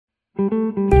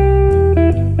Welcome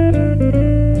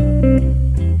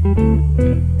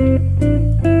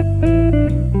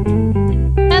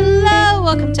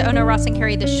to Ono, Ross, and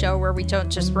Carrie, the show where we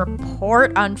don't just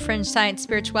report on fringe science,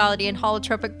 spirituality, and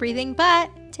holotropic breathing,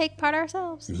 but take part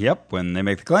ourselves. Yep, when they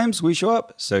make the claims, we show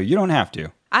up, so you don't have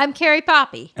to. I'm Carrie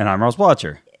Poppy. And I'm Ross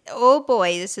Blotcher. Oh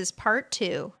boy, this is part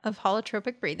 2 of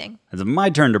holotropic breathing. It's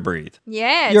my turn to breathe.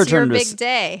 Yeah, it's your big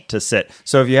day. To sit.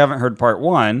 So if you haven't heard part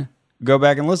 1, go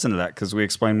back and listen to that because we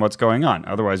explain what's going on.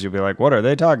 Otherwise, you'll be like, what are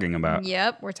they talking about?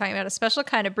 Yep, we're talking about a special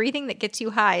kind of breathing that gets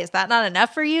you high. Is that not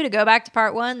enough for you to go back to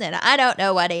part 1? Then I don't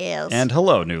know what is. And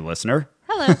hello, new listener.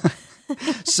 Hello.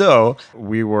 So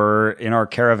we were in our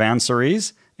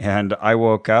caravanseries. And I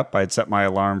woke up, I'd set my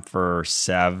alarm for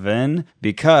 7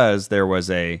 because there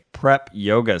was a prep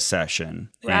yoga session.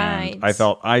 Right. And I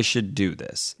felt I should do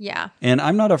this. Yeah. And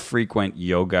I'm not a frequent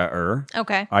yoga-er.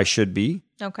 Okay. I should be.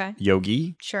 Okay.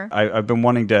 Yogi. Sure. I've been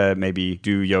wanting to maybe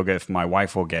do yoga if my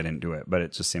wife will get into it, but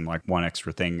it just seemed like one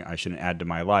extra thing I shouldn't add to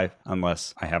my life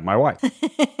unless I have my wife.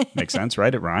 Makes sense,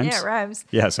 right? It rhymes. Yeah, it rhymes.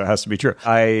 Yeah, so it has to be true.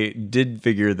 I did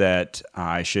figure that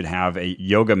I should have a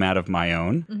yoga mat of my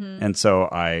own. Mm-hmm. And so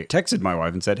I texted my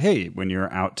wife and said, hey, when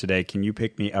you're out today, can you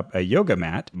pick me up a yoga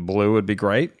mat? Blue would be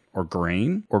great. Or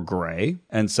green or gray.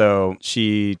 And so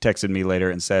she texted me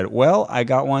later and said, well, I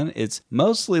got one. It's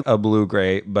mostly a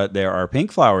blue-gray, but there are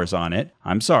pink flowers on it.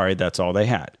 I'm sorry, that's all they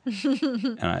had.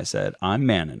 And I said, I'm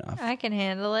man enough. I can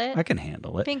handle it. I can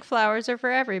handle it. Pink flowers are for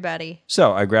everybody.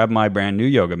 So I grabbed my brand new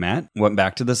yoga mat, went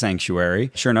back to the sanctuary.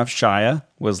 Sure enough, Shia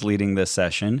was leading this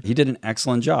session. He did an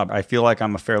excellent job. I feel like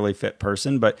I'm a fairly fit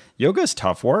person, but yoga is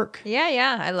tough work.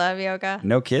 Yeah. I love yoga.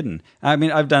 No kidding. I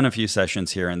mean, I've done a few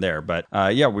sessions here and there, but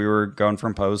we were going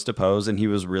from pose to pose, and he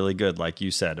was really good, like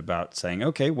you said, about saying,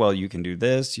 okay, well, you can do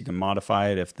this. You can modify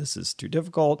it if this is too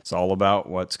difficult. It's all about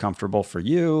what's comfortable for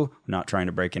you. I'm not trying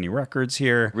to break any records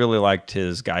here. Really liked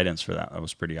his guidance for that. That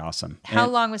was pretty awesome. How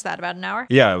long was that? About an hour?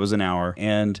 Yeah, it was an hour.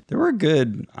 And there were a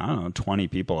good, 20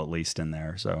 people at least in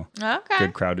there. So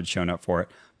good crowd had shown up for it.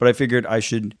 But I figured I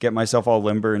should get myself all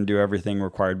limber and do everything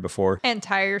required before. And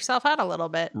tire yourself out a little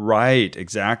bit. Right,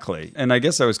 exactly. And I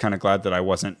guess I was kind of glad that I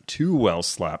wasn't too well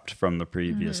slept from the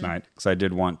previous night because I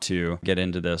did want to get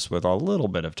into this with a little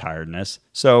bit of tiredness.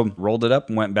 So rolled it up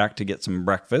and went back to get some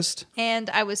breakfast.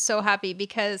 And I was so happy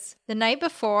because the night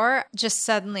before, just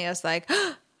suddenly I was like,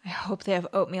 I hope they have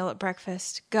oatmeal at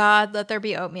breakfast. God, let there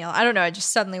be oatmeal. I don't know. I just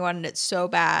suddenly wanted it so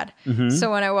bad. Mm-hmm.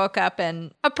 So when I woke up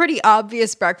and a pretty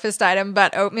obvious breakfast item,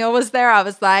 but oatmeal was there, I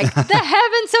was like, the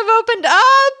heavens have opened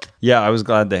up. Yeah, I was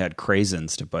glad they had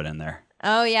craisins to put in there.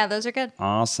 Oh, yeah, those are good.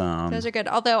 Awesome. Those are good.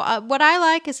 Although what I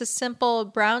like is a simple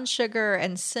brown sugar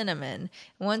and cinnamon.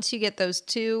 Once you get those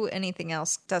two, anything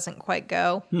else doesn't quite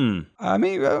go. I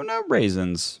mean, no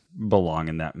raisins belong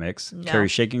in that mix. No.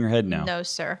 Carrie's shaking her head no. No,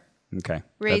 sir. Okay.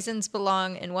 Raisins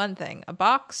belong in one thing, a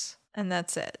box, and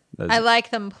that's it. I like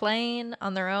them plain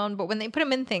on their own, but when they put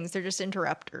them in things, they're just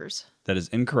interrupters. That is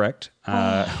incorrect.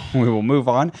 We will move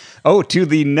on. Oh, to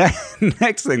the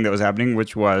next thing that was happening,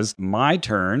 which was my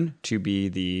turn to be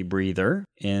the breather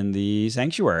in the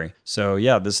sanctuary. So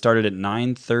yeah, this started at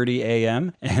 9:30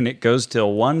 a.m. and it goes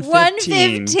till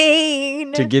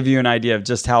 1:15 to give you an idea of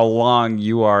just how long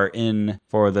you are in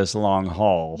for this long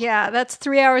haul. Yeah, that's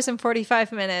 3 hours and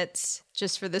 45 minutes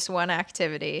just for this one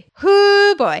activity.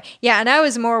 Whoo, boy. Yeah, and I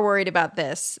was more worried about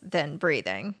this than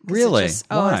breathing. Really?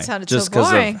 Why? It sounded just so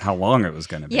boring. Just because of how long it was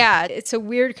going to be. Yeah, it's a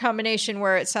weird combination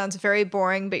where it sounds very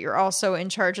boring, but you're also in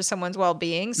charge of someone's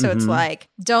well-being. So it's like,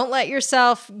 don't let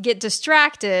yourself get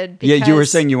distracted. Because... Yeah, you were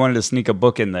saying you wanted to sneak a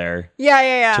book in there.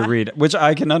 Yeah. To read, which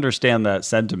I can understand that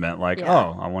sentiment. Like,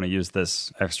 I want to use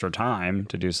this extra time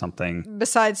to do something.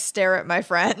 Besides stare at my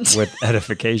friend. With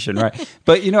edification, right?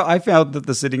 But, I found that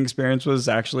the sitting experience was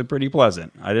actually pretty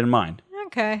pleasant. I didn't mind.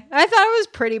 Okay. I thought it was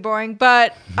pretty boring,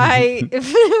 but it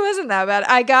wasn't that bad.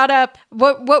 I got up.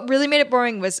 What really made it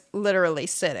boring was literally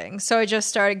sitting. So I just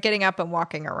started getting up and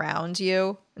walking around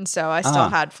you. And so I still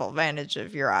had full advantage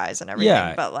of your eyes and everything.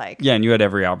 Yeah. But and you had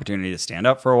every opportunity to stand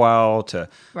up for a while, to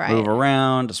move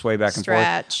around, to sway back and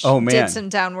forth. Oh, man. Did some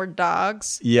downward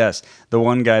dogs. Yes. The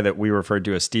one guy that we referred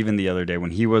to as Steven the other day,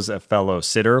 when he was a fellow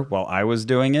sitter while I was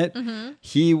doing it,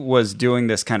 he was doing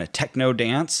this kind of techno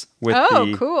dance with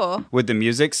cool. With the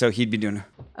music. So he'd be doing...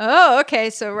 Oh, okay.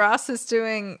 So Ross is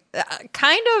doing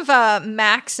kind of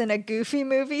Max in a Goofy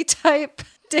movie type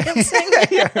dancing.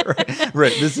 Yeah,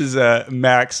 right. This is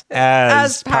Max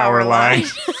as Powerline.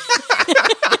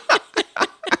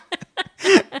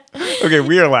 Okay,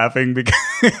 we are laughing because...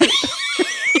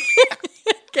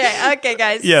 Okay, Okay,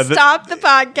 guys, Yeah, stop the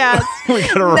podcast. We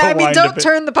gotta rewind I mean, a don't bit.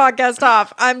 turn the podcast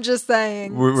off. I'm just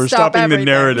saying. We're stop stopping everything.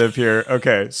 the narrative here.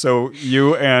 Okay, so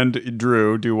you and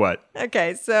Drew do what?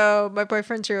 Okay, so my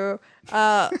boyfriend Drew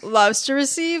loves to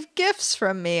receive gifts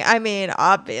from me. I mean,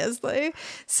 obviously.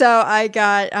 So I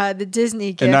got the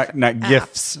Disney gift. And not app.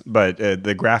 GIFs, but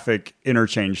the graphic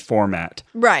interchange format.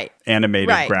 Right. Animated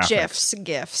Right. graphics.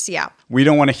 GIFs. Yeah. We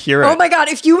don't want to hear it. Oh my God.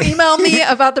 If you email me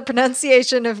about the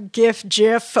pronunciation of GIF,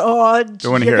 oh,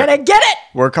 Don't wanna you're hear going to it. get it.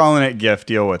 We're calling it GIF.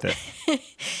 Deal with it.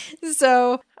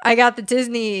 So I got the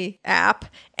Disney app,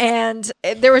 and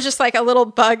there was just like a little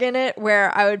bug in it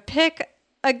where I would pick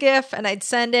a GIF and I'd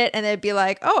send it, and they'd be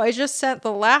like, "Oh, I just sent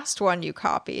the last one you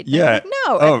copied." And I'm Yeah. like,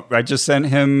 no. Oh, I just sent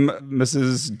him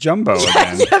Mrs. Jumbo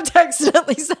again. I kept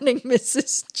accidentally sending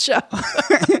Mrs. Jumbo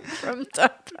from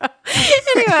Dumbo.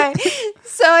 Anyway,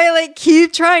 so I like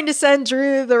keep trying to send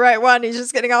Drew the right one. He's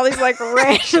just getting all these like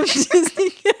random Disney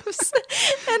gifts.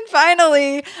 And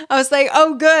finally, I was like,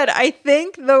 oh, good. I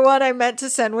think the one I meant to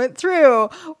send went through,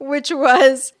 which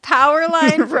was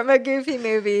Powerline from a Goofy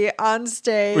movie on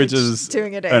stage. Which is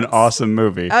doing a dance. an awesome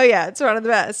movie. Oh, yeah. It's one of the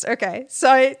best. Okay.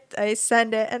 So I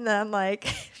send it, and then I'm like,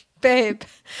 babe,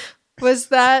 was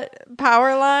that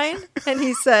Powerline? And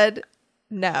he said,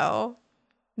 no,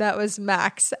 that was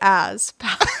Max as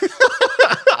Powerline.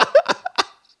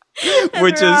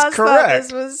 Which is Ross thought correct.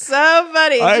 This was so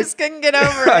funny. He just couldn't get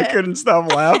over it. I couldn't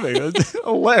stop laughing. It's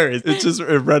hilarious.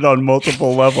 It read on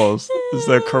multiple levels. It's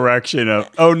the correction of,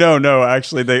 oh, no,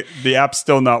 actually, the app's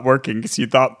still not working because you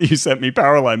thought you sent me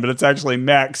Powerline, but it's actually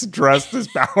Max dressed as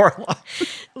Powerline.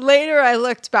 Later, I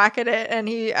looked back at it, and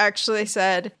he actually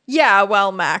said, yeah,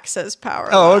 well, Max says Powerline.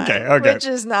 Oh, okay. Which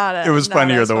is not a, It was not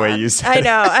funnier as the way fun. you said I it.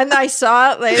 know. And I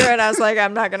saw it later, and I was like,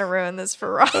 I'm not going to ruin this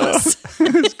for Ross.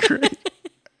 It's great.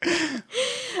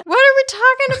 What are we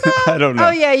talking about? I don't know.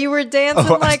 Oh, yeah, you were dancing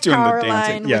I was like doing the dancing,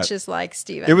 Powerline, yeah. which is like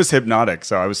Steven. It was hypnotic,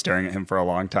 so I was staring at him for a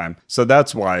long time. So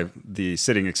that's why the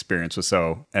sitting experience was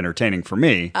so entertaining for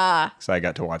me. So I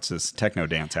got to watch this techno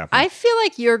dance happen. I feel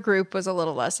like your group was a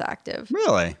little less active.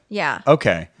 Really? Yeah.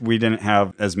 Okay. We didn't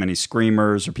have as many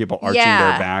screamers or people arching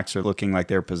Yeah. their backs or looking like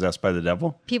they were possessed by the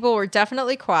devil. People were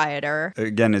definitely quieter.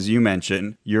 Again, as you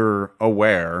mentioned, you're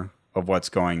aware of what's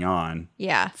going on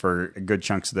Yeah. for good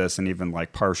chunks of this, and even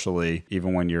like partially,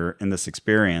 even when you're in this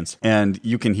experience, and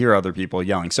you can hear other people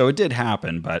yelling. So it did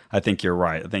happen, but I think you're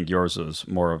right. I think yours was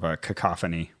more of a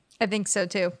cacophony. I think so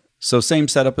too. So same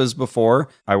setup as before.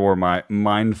 I wore my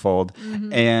Mindfold,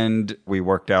 and we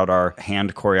worked out our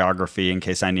hand choreography in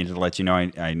case I needed to let you know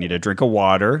I need a drink of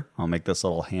water. I'll make this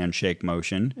little handshake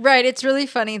motion. Right. It's really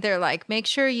funny. They're like, make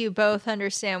sure you both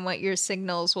understand what your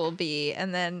signals will be.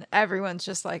 And then everyone's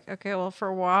just like, okay, well,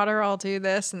 for water, I'll do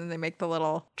this. And then they make the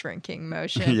little drinking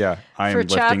motion. Yeah, I am For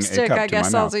lifting a chapstick, cup I to my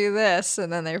guess I'll mouth. do this.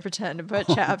 And then they pretend to put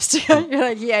chapstick on. You're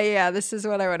like, yeah, this is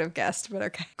what I would have guessed. But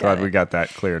okay. Glad it. we got that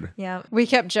cleared. Yeah. We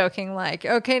kept joking like,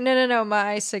 okay, no.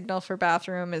 My signal for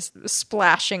bathroom is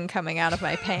splashing coming out of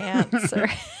my pants. Or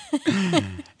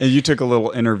And you took a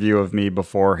little interview of me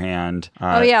beforehand.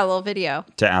 oh, yeah, a little video.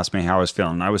 To ask me how I was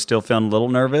feeling. I was still feeling a little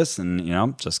nervous, and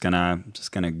just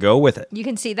gonna go with it. You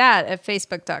can see that at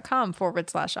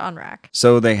facebook.com/onrack.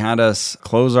 So they had us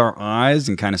close our eyes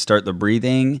and kind of start the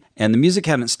breathing, and the music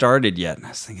hadn't started yet. And I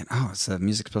was thinking, oh, is the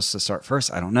music supposed to start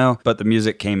first? I don't know. But the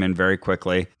music came in very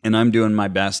quickly, and I'm doing my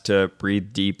best to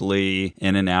breathe deeply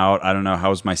in and out. I don't know.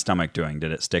 How's my stomach doing?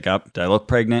 Did it stick up? Did I look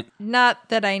pregnant? Not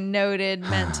that I noted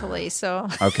mentally, so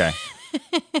Okay.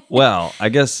 Well, I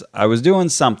guess I was doing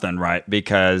something right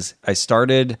because I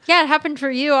started. yeah, it happened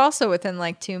for you also within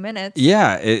like 2 minutes.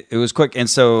 Yeah, it was quick. And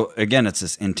so, again, it's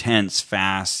this intense,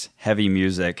 fast, heavy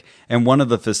music. And one of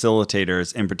the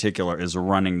facilitators in particular is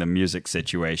running the music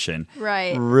situation.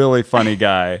 Right. Really funny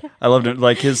guy. I loved it.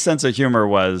 Like, his sense of humor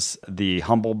was the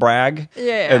humble brag.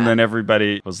 Yeah. And then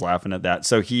everybody was laughing at that.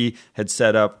 So he had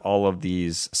set up all of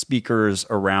these speakers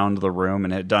around the room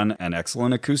and had done an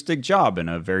excellent acoustic job in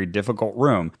a very difficult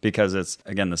room because it's,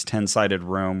 again, this 10-sided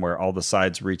room where all the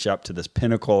sides reach up to this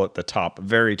pinnacle at the top,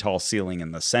 very tall ceiling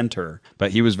in the center.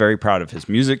 But he was very proud of his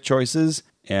music choices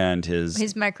and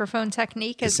his microphone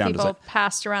technique, as sound people design.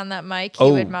 passed around that mic, he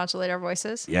Oh. would modulate our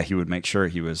voices. Yeah, he would make sure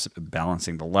he was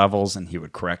balancing the levels, and he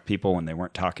would correct people when they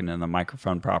weren't talking in the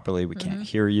microphone properly. We can't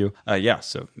hear you.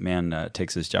 So man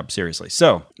takes his job seriously.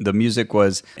 So the music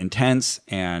was intense,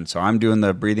 and so I'm doing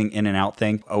the breathing in and out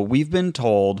thing. We've been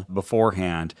told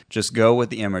beforehand, just go with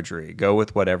the imagery, go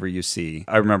with whatever you see.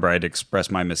 I remember I'd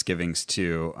expressed my misgivings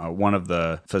to one of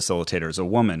the facilitators, a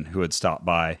woman who had stopped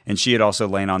by, and she had also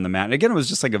lain on the mat. And again, it was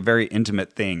just like a very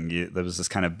intimate thing. There was this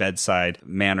kind of bedside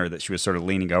manner that she was sort of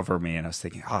leaning over me, and I was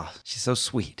thinking, oh, she's so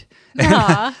sweet.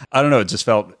 I don't know. It just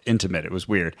felt intimate. It was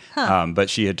weird. But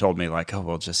she had told me like, oh,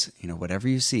 well, just, whatever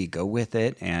you see, go with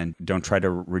it and don't try to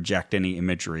reject any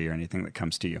imagery or anything that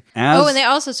comes to you. And they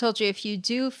also told you if you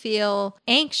do feel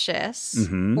anxious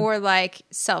or like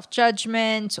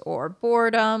self-judgment or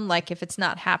boredom, like if it's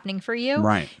not happening for you,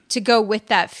 right, to go with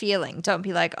that feeling. Don't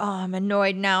be like, oh, I'm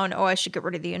annoyed now and I should get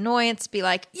rid of the annoyance. Be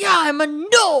like, yeah, I'm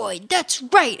annoyed. That's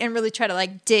right. And really try to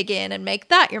like dig in and make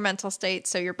that your mental state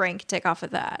so your brain can take off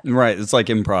of that. Right. It's like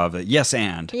improv. Yes,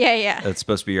 and. Yeah. That's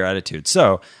supposed to be your attitude.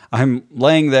 So I'm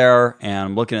laying there and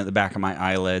I'm looking at the back of my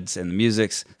eyelids and the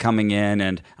music's coming in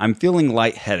and I'm feeling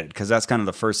lightheaded because that's kind of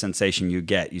the first sensation you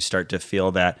get. You start to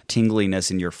feel that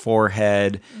tingliness in your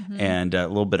forehead and a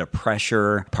little bit of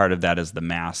pressure. Part of that is the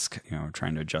mask,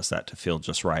 trying to adjust that to feel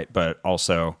just right, but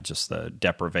also just the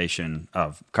deprivation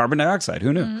of carbon dioxide.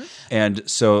 Who knew? And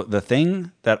so the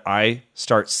thing that I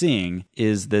start seeing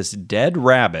is this dead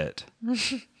rabbit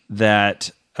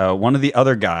that one of the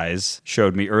other guys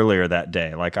showed me earlier that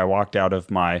day. Like I walked out of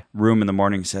my room in the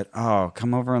morning and said, oh,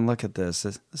 come over and look at this.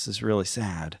 This is really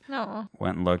sad. No.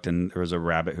 Went and looked and there was a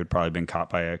rabbit who'd probably been caught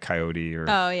by a coyote or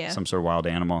some sort of wild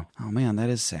animal. Oh man, that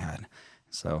is sad.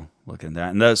 So looking at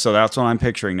that. And so that's what I'm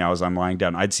picturing now as I'm lying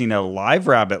down. I'd seen a live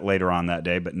rabbit later on that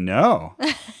day, but no,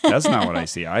 that's not what I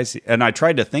see. And I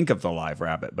tried to think of the live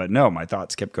rabbit, but no, my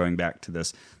thoughts kept going back to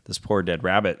this poor dead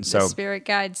rabbit. And so the spirit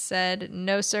guide said,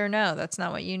 no, sir, no, that's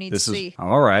not what you need to see.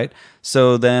 All right.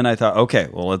 So then I thought, okay,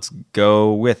 well, let's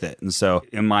go with it. And so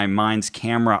in my mind's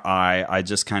camera eye, I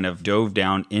just kind of dove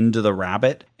down into the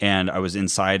rabbit and I was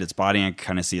inside its body. I could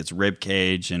kind of see its rib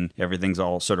cage and everything's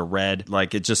all sort of red.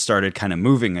 Like it just started kind of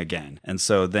moving again. And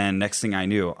so then next thing I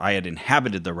knew, I had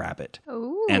inhabited the rabbit.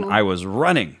 Ooh. And I was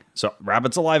running. So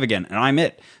rabbit's alive again, and I'm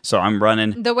it. So I'm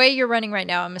running. The way you're running right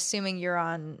now, I'm assuming you're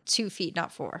on 2 feet,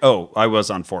 not 4. Oh, I was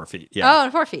on 4 feet. Yeah. Oh,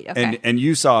 on 4 feet. Okay. And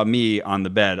you saw me on the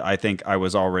bed. I think I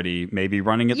was already maybe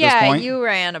running at this point. Yeah, you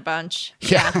ran a bunch.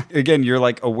 Yeah. Again, you're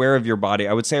like aware of your body.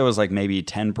 I would say I was like maybe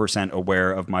 10%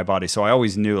 aware of my body. So I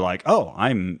always knew like, oh,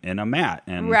 I'm in a mat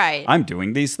and I'm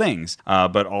doing these things.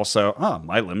 But also, oh,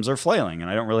 my limbs are flailing and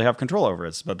I don't really have control over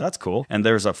it. But that's cool. And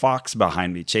there's a fox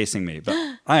behind me chasing me. But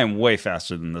I am way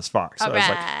faster than this fox. So I was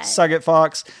like, suck it,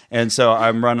 fox. And so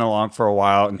I'm running along for a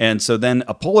while. And so then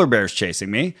a polar bear's chasing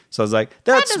me. So I was like,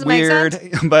 that's weird.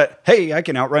 But hey, I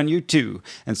can outrun you too.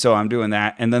 And so I'm doing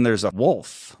that. And then there's a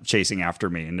wolf chasing after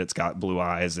me. And it's got blue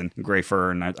eyes and gray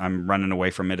fur. And I'm running away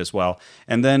from it as well.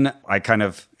 And then I kind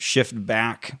of shift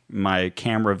back my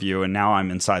camera view. And now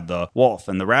I'm inside the wolf.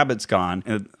 And the rabbit's gone.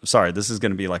 And, sorry, this is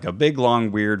going to be like a big,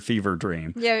 long, weird fever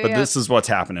dream. But this is what's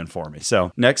happening for me.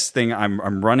 So next thing,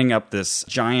 I'm running up this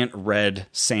giant red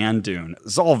sand dune.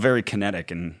 It's all very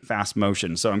kinetic and fast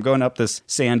motion. So I'm going up this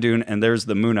sand dune and there's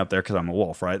the moon up there because I'm a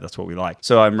wolf, right? That's what we like.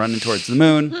 So I'm running towards the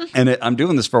moon and I'm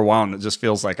doing this for a while and it just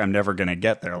feels like I'm never going to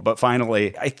get there. But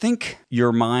finally, I think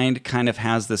your mind kind of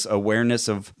has this awareness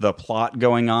of the plot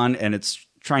going on and it's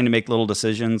trying to make little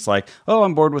decisions like, oh,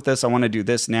 I'm bored with this. I want to do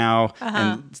this now.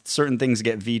 And certain things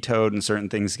get vetoed and certain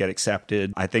things get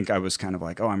accepted. I think I was kind of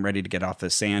like, oh, I'm ready to get off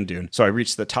this sand dune. So I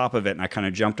reached the top of it and I kind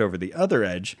of jumped over the other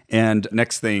edge. And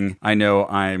next thing I know,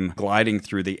 I'm gliding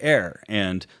through the air.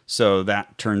 And so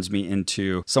that turns me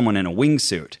into someone in a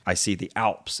wingsuit. I see the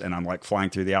Alps and I'm like flying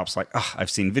through the Alps like, oh,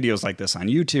 I've seen videos like this on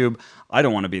YouTube. I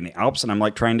don't want to be in the Alps. And I'm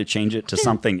like trying to change it to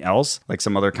something else, like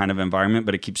some other kind of environment,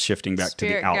 but it keeps shifting back to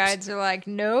the Alps. Spirit guides are like,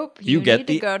 nope, you need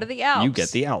to go to the Alps. You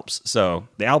get the Alps. So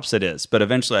the Alps it is. But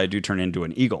eventually I do turn into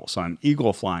an eagle. So I'm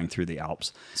eagle flying through the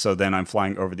Alps. So then I'm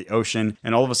flying over the ocean.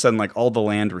 And all of a sudden, like all the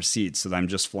land recedes. So I'm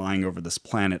just flying over this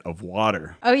planet of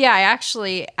water. Oh, yeah. I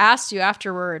actually asked you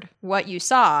afterward what you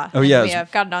saw. Oh, yeah. We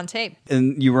have got it on tape.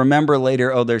 And you remember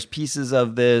later, oh, there's pieces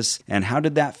of this. And how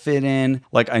did that fit in?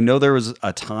 Like, I know there was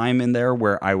a time in there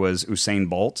where I was Usain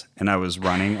Bolt and I was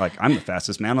running like I'm the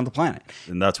fastest man on the planet.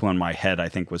 And that's when my head, I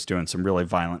think, was doing some really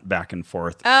violent back and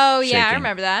forth. Oh, shaking. yeah, I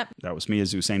remember that. That was me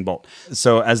as Usain Bolt.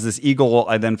 So as this eagle,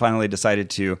 I then finally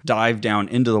decided to dive down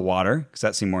into the water because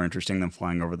that seemed more interesting than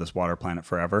flying over this water planet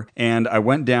forever. And I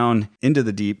went down into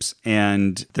the deeps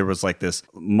and there was like this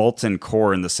molten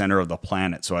core in the center of the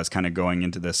planet. So I was kind of going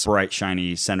into this bright,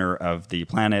 shiny center of the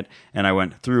planet and I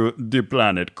went through the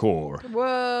planet core.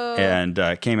 Whoa. And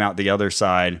came out the other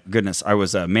side. Goodness, I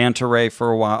was a manta ray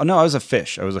for a while. No, I was a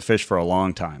fish. I was a fish for a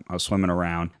long time. I was swimming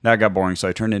around. That got boring growing, so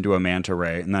I turned into a manta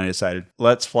ray, and then I decided,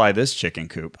 let's fly this chicken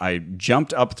coop. I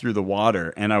jumped up through the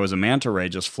water, and I was a manta ray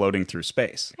just floating through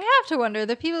space. I have to wonder,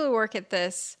 the people who work at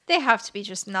this, they have to be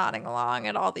just nodding along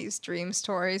at all these dream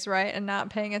stories, right? And not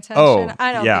paying attention.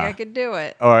 I don't think I could do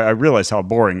it. Oh, I realize how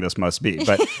boring this must be,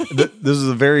 but this is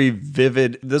a very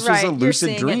vivid, this was a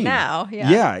lucid dream. It now.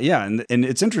 Yeah. Yeah. And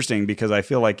it's interesting because I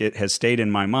feel like it has stayed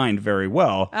in my mind very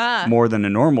well, more than a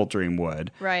normal dream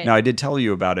would. Right. Now, I did tell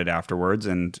you about it afterwards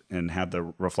and had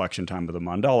the reflection time with the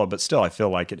mandala, but still I feel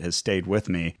like it has stayed with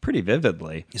me pretty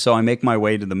vividly. So I make my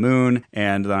way to the moon,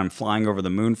 and then I'm flying over the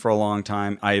moon for a long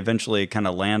time. I eventually kind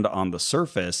of land on the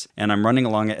surface, and I'm running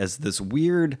along it as this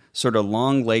weird sort of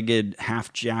long-legged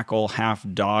half jackal, half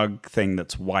dog thing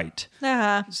that's white.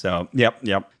 So, yep.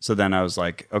 So then I was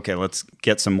like, okay, let's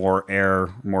get some more air,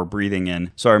 more breathing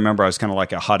in. So I remember I was kind of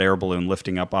like a hot air balloon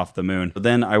lifting up off the moon. But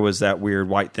then I was that weird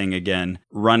white thing again,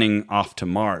 running off to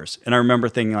Mars. And I remember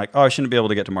thinking like, oh, I shouldn't be able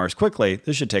to get to Mars quickly.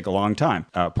 This should take a long time.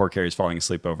 Poor Carrie's falling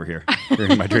asleep over here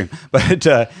during my dream. But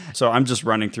so I'm just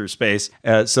running through space.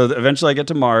 So eventually I get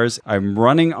to Mars. I'm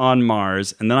running on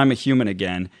Mars, and then I'm a human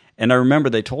again. And I remember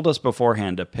they told us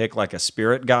beforehand to pick like a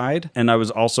spirit guide. And I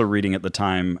was also reading at the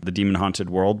time The Demon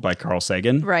Haunted World by Carl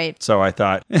Sagan. Right. So I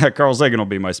thought, yeah, Carl Sagan will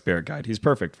be my spirit guide. He's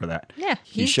perfect for that. Yeah,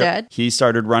 he's dead. He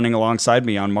started running alongside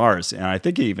me on Mars. And I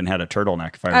think he even had a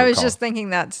turtleneck, if I recall. I was just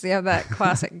thinking that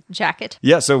classic jacket.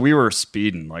 Yeah, so we were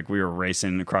speeding. Like we were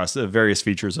racing across the various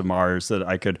features of Mars that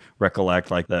I could recollect,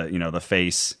 like the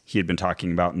face he had been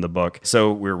talking about in the book.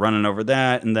 So we were running over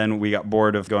that. And then we got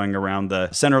bored of going around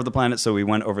the center of the planet. So we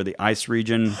went over the ice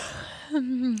region.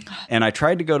 And I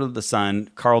tried to go to the sun.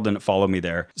 Carl didn't follow me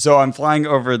there. So I'm flying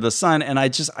over the sun, and I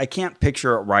can't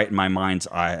picture it right in my mind's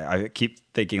eye. I keep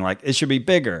thinking like it should be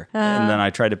bigger. And then I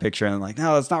try to picture it and like,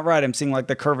 no, that's not right. I'm seeing like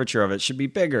the curvature of it. It should be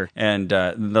bigger. And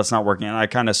that's not working. And I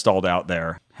kind of stalled out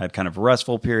there. Had kind of a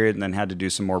restful period and then had to do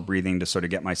some more breathing to sort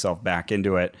of get myself back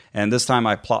into it. And this time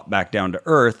I plopped back down to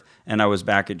Earth, and I was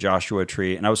back at Joshua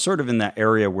Tree, and I was sort of in that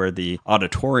area where the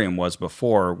auditorium was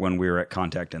before when we were at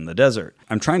Contact in the Desert.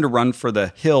 I'm trying to run for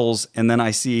the hills, and then I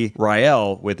see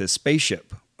Rael with his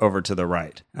spaceship over to the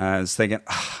right. I was thinking,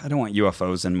 I don't want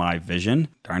UFOs in my vision.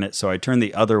 Darn it. So I turned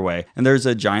the other way, and there's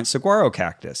a giant saguaro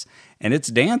cactus, and it's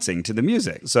dancing to the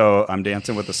music. So I'm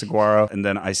dancing with the saguaro, and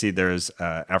then I see there's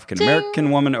an African-American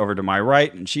woman over to my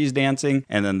right, and she's dancing.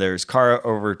 And then there's Kara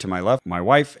over to my left, my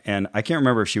wife, and I can't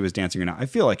remember if she was dancing or not. I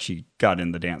feel like she got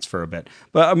in the dance for a bit,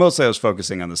 but mostly I was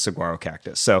focusing on the saguaro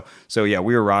cactus. So yeah,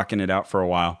 we were rocking it out for a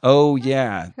while. Oh,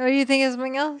 yeah. Oh, you think of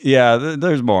something else? Yeah,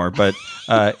 there's more, but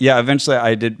yeah, eventually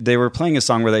I did. They were playing a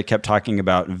song where they kept talking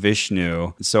about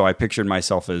Vishnu, so I pictured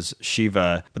myself as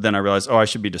Shiva, but then I realized, I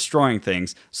should be destroying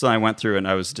things. So then I went through and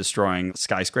I was destroying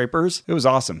skyscrapers. It was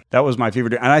awesome. That was my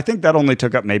favorite. And I think that only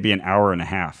took up maybe an hour and a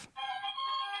half.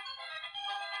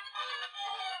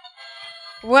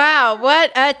 Wow,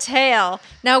 what a tale.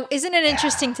 Now, isn't it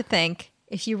interesting to think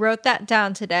if you wrote that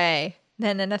down today,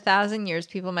 then in 1,000 years,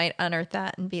 people might unearth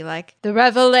that and be like, the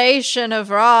revelation of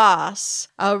Ross,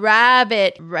 a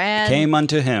rabbit came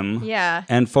unto him yeah.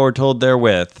 and foretold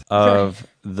therewith of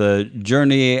the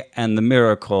journey and the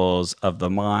miracles of the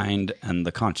mind and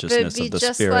the consciousness of the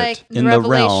spirit like in the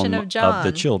realm of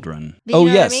the children. But you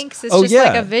know what I mean? Because it's just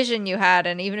like a vision you had,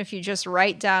 and even if you just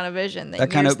write down a vision,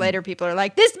 then years later people are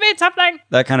like, this means something.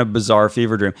 That kind of bizarre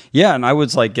fever dream. Yeah, and I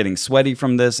was like getting sweaty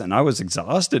from this, and I was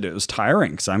exhausted. It was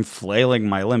tiring because I'm flailing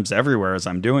my limbs everywhere as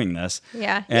I'm doing this.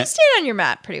 Yeah, you stayed on your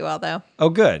mat pretty well, though. Oh,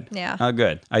 good. Yeah. Oh,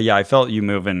 good. Yeah, I felt you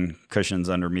moving cushions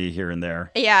under me here and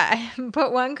there. Yeah, I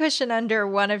put one cushion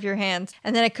under one of your hands,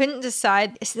 and then I couldn't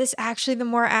decide, is this actually the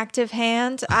more active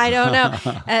hand? I don't know.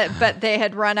 But they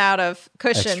had run out of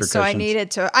cushions, so I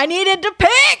needed to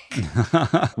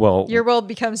pick. Well, your world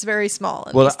becomes very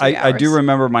small. I do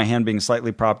remember my hand being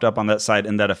slightly propped up on that side,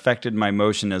 and that affected my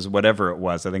motion as whatever it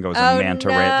was. I think it was a manta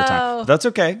ray at the time. But that's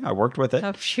okay. I worked with it.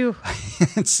 Oh, phew.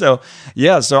 So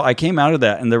I came out of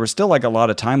that, and there was still like a lot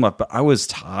of time left, but I was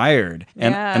tired.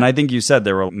 And I think you said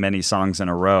there were many songs in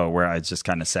a row where I just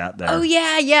kind of sat there. Oh, yeah.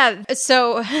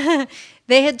 So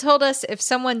they had told us if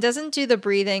someone doesn't do the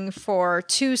breathing for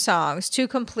 2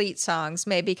 complete songs,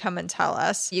 maybe come and tell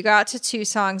us. You got to 2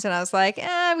 songs, and I was like,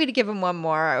 I'm going to give them one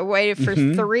more. I waited for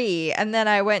 3, and then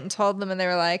I went and told them, and they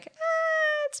were like,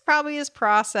 it's probably his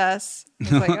process. I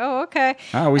was like, oh, okay.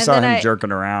 We saw him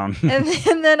jerking around. And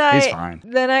then He's fine.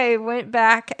 Then I went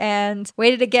back and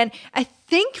waited again. I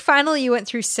think finally you went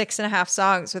through 6.5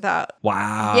 songs without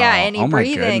any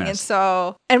breathing.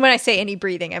 And when I say any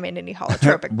breathing, I mean any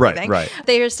holotropic breathing. Right.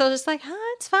 They were still just like,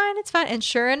 it's fine. And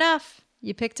sure enough,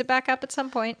 You picked it back up at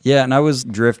some point. Yeah, and I was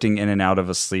drifting in and out of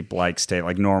a sleep-like state,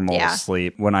 like normal Yeah.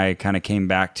 sleep. When I kind of came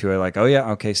back to it, like, oh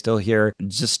yeah, okay, still here.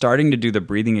 Just starting to do the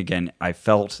breathing again, I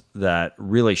felt that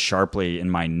really sharply in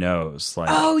my nose. Like,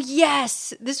 Oh,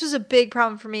 yes. This was a big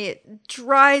problem for me. It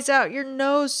dries out your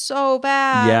nose so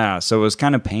bad. yeah, so it was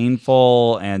kind of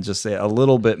painful and just a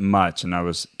little bit much, and I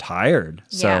was tired.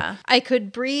 So Yeah. I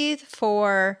could breathe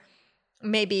for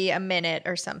maybe a minute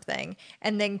or something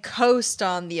and then coast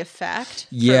on the effect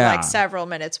for Yeah. like several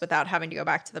minutes without having to go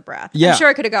back to the breath. Yeah. I'm sure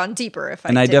I could have gone deeper if I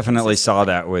And I did definitely saw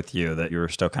consistently. that with you, that you were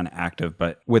still kind of active,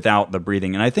 but without the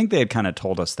breathing. And I think they had kind of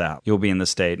told us that you'll be in the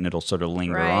state and it'll sort of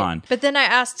linger Right. on. But then I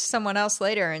asked someone else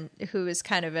later and who is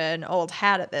kind of an old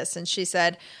hat at this, and she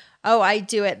said, oh, I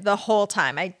do it the whole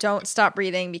time. I don't stop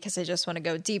breathing because I just want to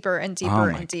go deeper and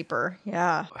deeper my- and deeper.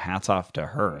 Yeah. Hats off to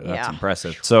her. That's Yeah.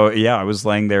 impressive. So yeah, I was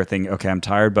laying there thinking, okay, I'm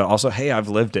tired, but also, hey, I've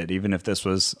lived it. Even if this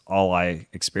was all I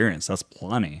experienced, that's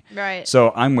plenty. Right.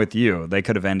 So I'm with you. They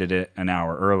could have ended it an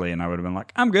hour early and I would have been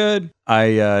like, I'm good.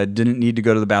 I didn't need to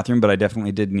go to the bathroom, but I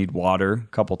definitely did need water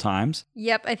a couple times.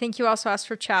 Yep. I think you also asked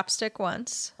for chapstick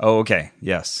once. Oh, okay.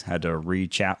 Yes. Had to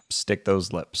re-chapstick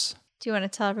those lips. Do you want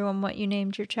to tell everyone what you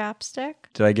named your chapstick?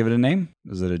 Did I give it a name?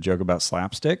 Was it a joke about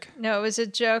slapstick? No, it was a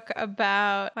joke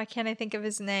about, why can't I think of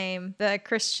his name? The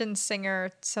Christian singer,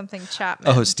 something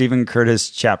Chapman. Oh, Stephen Curtis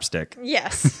Chapstick.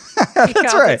 Yes.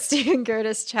 That's right. Stephen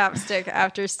Curtis Chapstick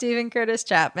after Stephen Curtis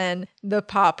Chapman, the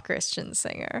pop Christian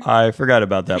singer. I forgot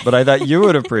about that, but I thought you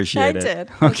would appreciate it. did.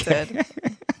 I did.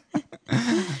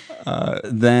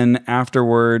 Then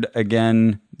afterward,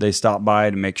 again, they stop by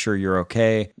to make sure you're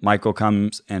okay. Michael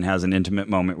comes and has an intimate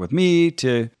moment with me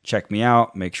to check me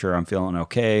out, make sure I'm feeling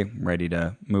okay, ready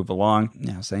to move along.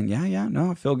 Yeah, saying, yeah, no,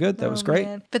 I feel good. That was great.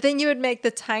 Man. But then you would make the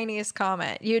tiniest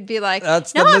comment. You'd be like,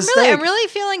 That's no, the I'm mistake. really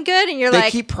feeling good. And you're They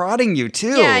like, keep prodding you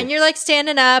too. yeah, and you're like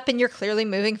standing up and you're clearly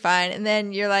moving fine. And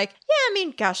then you're like, yeah, I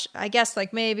mean, gosh, I guess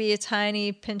like maybe a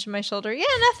tiny pinch of my shoulder. Yeah,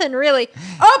 nothing really.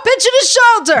 Oh, pinching his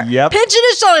shoulder. Yep. Pinching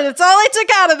his shoulder. That's all I took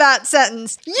out of that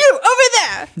sentence. You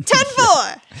over there,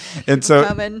 10-4. And so,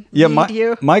 Come and yeah, need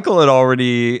you. Michael had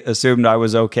already assumed I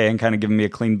was okay and kind of given me a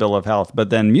clean bill of health. But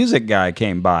then Music Guy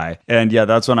came by. And yeah,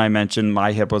 that's when I mentioned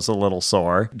my hip was a little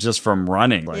sore just from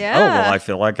running. Like, Yeah. oh, well, I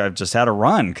feel like I've just had a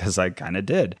run because I kind of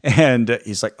did. And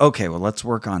he's like, okay, well, let's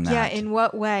work on that. Yeah, in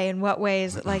what way? In what way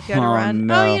is it like go to Oh, run?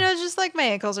 no. Oh, just like my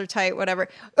ankles are tight, whatever.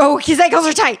 Oh, his ankles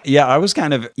are tight. Yeah, I was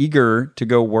kind of eager to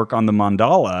go work on the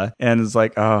mandala. And it's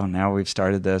like, oh, now we've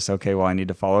started this. Okay, well, I need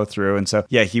to follow through. And so,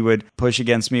 yeah, he would push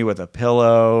against me with a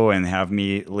pillow and have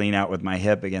me lean out with my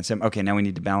hip against him. Okay, now we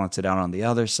need to balance it out on the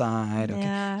other side. Okay,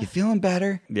 Yeah. you feeling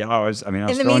better? Yeah, I was In the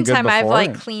feeling meantime, good I've before.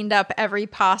 like cleaned up every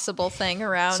possible thing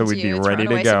around So we'd you. be ready thrown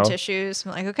to away go. some tissues.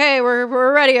 I'm like, okay, we're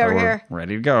ready over We're here.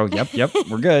 ready to go. Yep,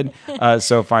 we're good.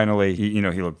 So finally, he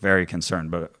looked very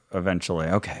concerned, but eventually,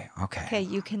 okay. Okay,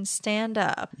 you can stand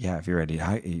up. Yeah, if you're ready,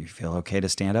 you feel okay to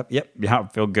stand up? Yep, yeah, I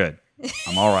feel good.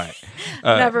 I'm all right.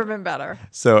 Never been better.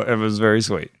 So it was very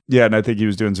sweet. Yeah, and I think he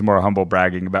was doing some more humble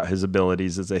bragging about his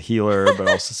abilities as a healer, but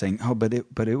also saying, "Oh, but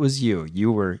it was you.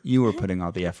 You were putting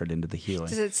all the effort into the healing."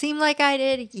 Does it seem like I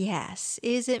did? Yes.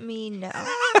 Is it me? No.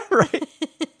 Right.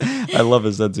 I love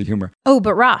his sense of humor. Oh,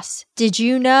 but Ross, did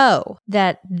you know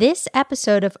that this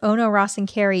episode of Ono, Ross, and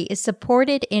Carrie is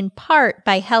supported in part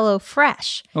by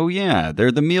HelloFresh? Oh yeah,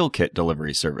 they're the meal kit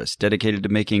delivery service dedicated to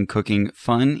making cooking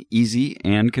fun, easy,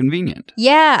 and convenient.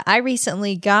 Yeah, I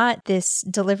recently got this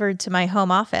delivered to my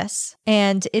home office,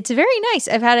 and it's very nice.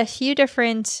 I've had a few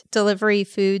different delivery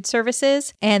food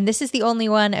services, and this is the only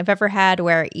one I've ever had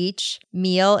where each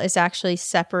meal is actually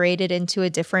separated into a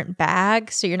different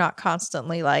bag, so you're not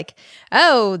constantly like,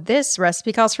 oh, this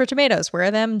recipe calls for tomatoes. Where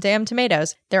are them damn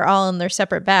tomatoes? They're all in their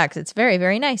separate bags. It's very,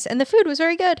 very nice, and the food was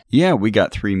very good. Yeah, we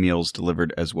got 3 meals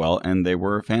delivered as well, and they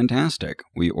were fantastic.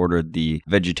 We ordered the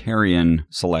vegetarian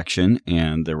selection,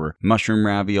 and there were mushroom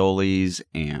raviolis,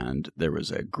 and there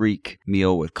was a Greek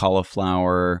meal with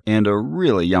cauliflower, and a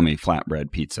really yummy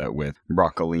flatbread pizza with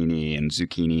broccolini and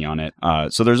zucchini on it.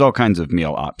 So there's all kinds of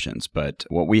meal options, but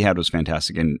what we had was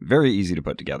fantastic and very easy to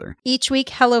put together. Each week,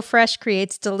 HelloFresh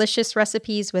creates delicious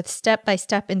recipes with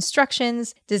step-by-step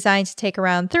instructions designed to take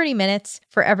around 30 minutes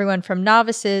for everyone from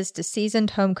novices to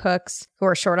seasoned home cooks who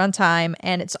are short on time,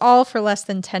 and it's all for less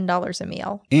than $10 a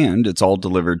meal. And it's all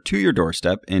delivered to your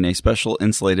doorstep in a special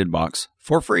insulated box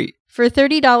for free. For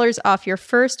 $30 off your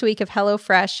first week of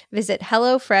HelloFresh, visit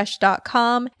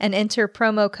HelloFresh.com and enter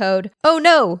promo code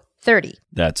OHNO30.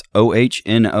 That's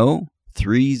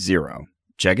OHNO30.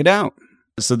 Check it out.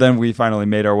 So then we finally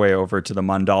made our way over to the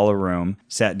mandala room,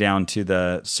 sat down to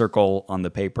the circle on the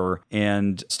paper,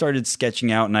 and started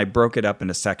sketching out. And I broke it up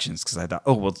into sections because I thought,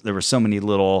 oh, well, there were so many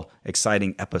little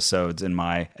exciting episodes in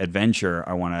my adventure.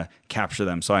 I want to capture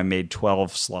them. So I made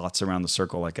 12 slots around the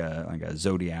circle like a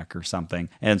zodiac or something.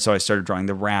 And so I started drawing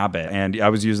the rabbit. And I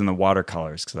was using the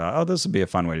watercolors because I thought, oh, this would be a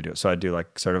fun way to do it. So I'd do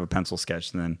like sort of a pencil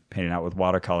sketch and then paint it out with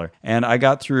watercolor. And I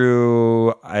got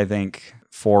through, I think,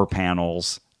 4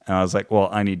 panels. And I was like, well,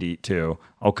 I need to eat too.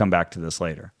 I'll come back to this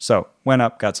later. So went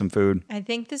up, got some food. I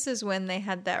think this is when they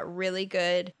had that really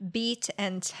good beet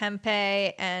and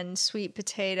tempeh and sweet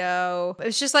potato. It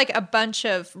was just like a bunch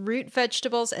of root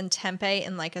vegetables and tempeh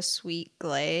in like a sweet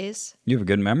glaze. You have a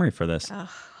good memory for this. Oh,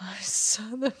 so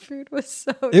the food was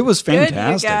so It was good,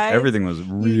 fantastic. you guys. Everything was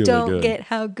really You don't good. get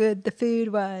how good the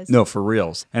food was. No, for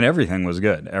reals. And everything was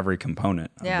good. Every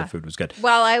component of the food was good.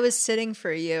 While I was sitting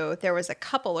for you, there was a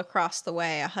couple across the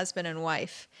way, a husband and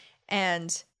wife,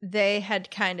 and they had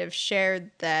kind of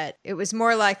shared that it was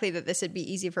more likely that this would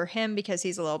be easy for him because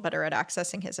he's a little better at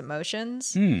accessing his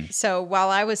emotions. So while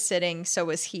I was sitting, so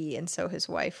was he, and so his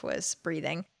wife was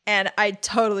breathing. And I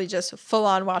totally just full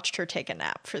on watched her take a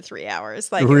nap for 3 hours.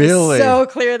 Like, really? It was so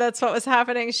clear that's what was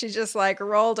happening. She just like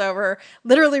rolled over,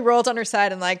 literally rolled on her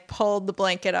side and like pulled the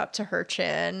blanket up to her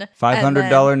chin.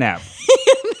 $500 nap.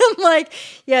 Like,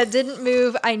 yeah, didn't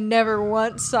move. I never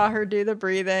once saw her do the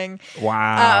breathing.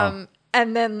 Wow.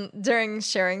 And then during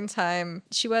sharing time,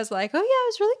 she was like, oh, yeah, it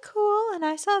was really cool. And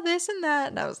I saw this and that.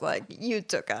 And I was like, you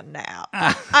took a nap.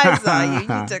 I saw you.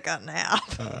 You took a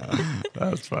nap.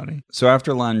 That's funny. So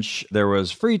after lunch, there was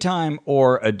free time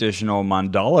or additional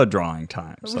mandala drawing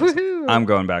time. So I was like, I'm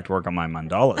going back to work on my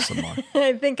mandala some more.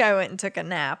 I think I went and took a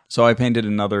nap. So I painted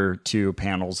another 2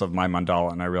 panels of my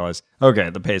mandala and I realized, okay,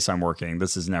 the pace I'm working,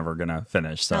 this is never going to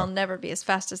finish. So I'll never be as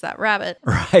fast as that rabbit.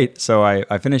 Right. So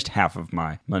I finished half of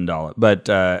my mandala. But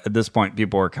at this point,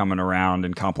 people were coming around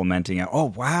and complimenting it. Oh,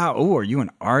 wow. Oh, are you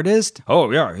an artist? Oh,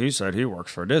 yeah. He said he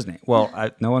works for Disney. Well,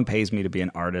 no one pays me to be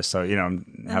an artist. So,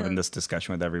 I'm having this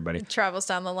discussion with everybody. It travels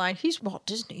down the line. He's Walt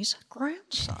Disney's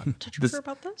grandson. Did you hear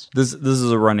about this? This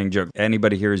is a running joke.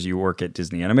 Anybody hears you work at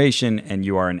Disney Animation and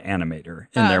you are an animator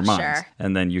in their minds. Sure.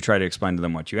 And then you try to explain to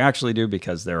them what you actually do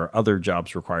because there are other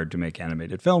jobs required to make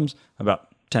animated films. About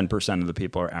 10% of the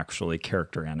people are actually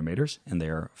character animators, and they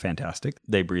are fantastic.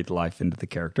 They breathe life into the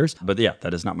characters. But yeah,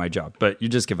 that is not my job. But you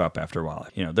just give up after a while.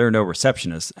 There are no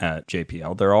receptionists at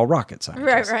JPL. They're all rocket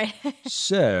scientists. Right.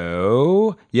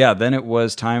 So, yeah, then it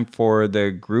was time for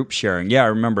the group sharing. Yeah, I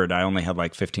remembered I only had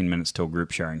like 15 minutes till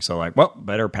group sharing. So like, well,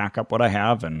 better pack up what I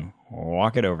have and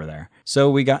walk it over there. So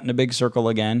we got in a big circle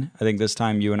again. I think this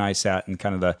time you and I sat in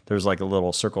kind of there's like a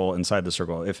little circle inside the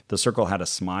circle. If the circle had a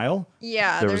smile.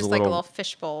 Yeah, there's like a little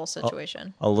fishbowl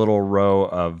situation. A little row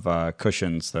of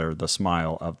cushions that are the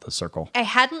smile of the circle. I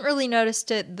hadn't really noticed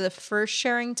it the first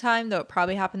sharing time, though it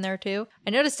probably happened there too. I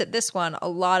noticed at this one, a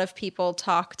lot of people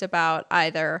talked about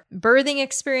either birthing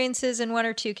experiences in 1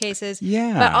 or 2 cases.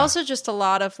 Yeah. But also just a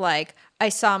lot of like, I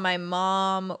saw my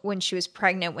mom when she was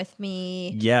pregnant with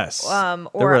me. Yes. Or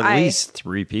there were at least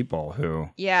 3 people who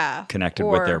connected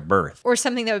with their birth. Or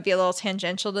something that would be a little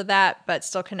tangential to that, but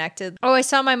still connected. Oh, I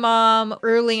saw my mom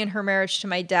early in her marriage to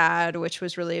my dad, which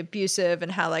was really abusive,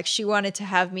 and how like she wanted to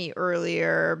have me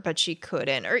earlier, but she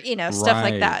couldn't. Or, stuff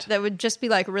like that. That would just be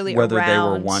like really whether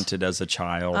around. They were wanted as a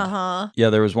child.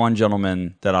 Yeah, there was one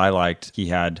gentleman that I liked. He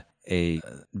had a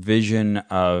vision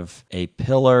of a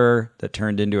pillar that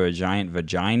turned into a giant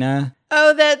vagina.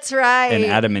 Oh, that's right. And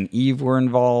Adam and Eve were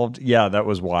involved. Yeah, that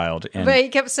was wild. But he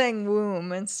kept saying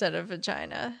womb instead of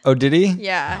vagina. Oh, did he?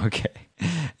 Yeah. Okay.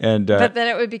 And but then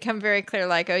it would become very clear,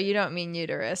 like, oh, you don't mean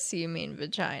uterus, you mean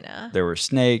vagina. There were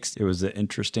snakes. It was an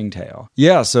interesting tale.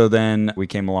 Yeah, so then we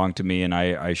came along to me and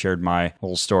I shared my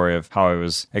whole story of how I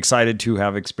was excited to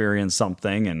have experienced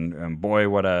something. And boy,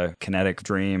 what a kinetic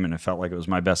dream. And it felt like it was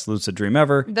my best lucid dream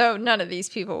ever. Though none of these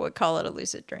people would call it a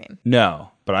lucid dream. No,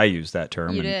 but I used that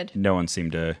term. You did. No one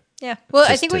seemed to. Yeah. Well,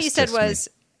 I think what you said was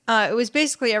it was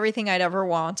basically everything I'd ever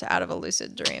want out of a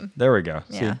lucid dream. There we go.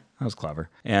 Yeah. See, that was clever.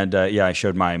 And I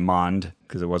showed my mand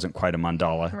because it wasn't quite a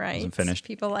mandala. Right. It wasn't finished.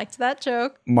 People liked that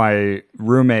joke. My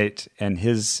roommate and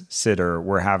his sitter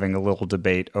were having a little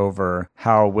debate over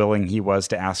how willing he was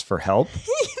to ask for help.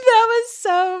 That was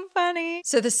so funny.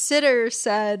 So the sitter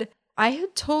said, I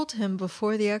had told him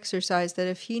before the exercise that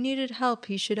if he needed help,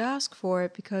 he should ask for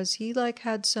it because he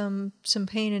had some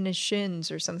pain in his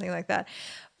shins or something like that.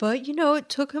 But, it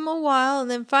took him a while. And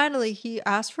then finally he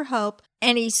asked for help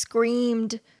and he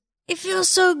screamed, It feels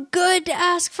so good to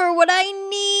ask for what I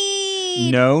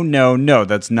need. No.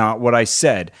 That's not what I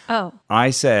said. Oh. I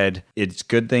said it's a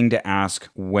good thing to ask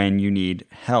when you need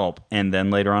help. And then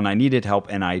later on, I needed help,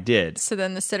 and I did. So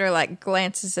then the sitter like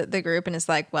glances at the group and is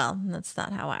like, well, that's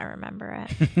not how I remember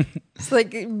it. It's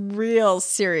like real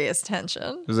serious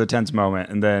tension. It was a tense moment.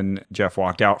 And then Jeff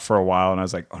walked out for a while, and I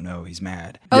was like, oh no, he's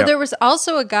mad. Oh, Yep. there was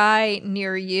also a guy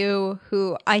near you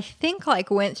who I think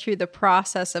like went through the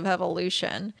process of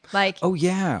evolution. Like, Oh,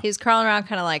 yeah. he was crawling around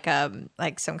kind of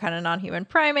like some kind of non-human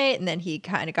primate, and then he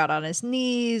kind of got on his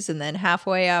knees, and then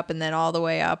halfway up, and then all the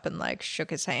way up, and like shook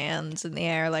his hands in the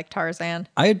air like Tarzan.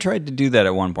 I had tried to do that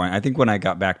at one point. I think when I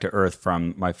got back to Earth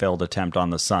from my failed attempt on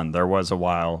the sun, there was a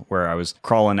while where I was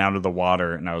crawling out of the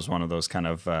water, and I was one of those kind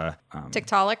of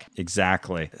Tiktaalik.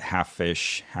 exactly half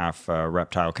fish, half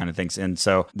reptile kind of things. And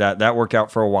so that worked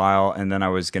out for a while. And then I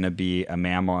was going to be a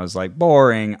mammal. I was like,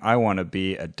 boring. I want to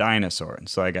be a dinosaur. And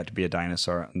so I got to be a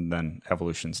dinosaur, and then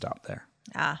evolution stopped there.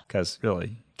 Because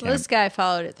really, Well, this guy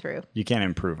followed it through. you can't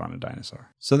improve on a dinosaur.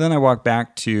 So then I walked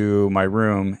back to my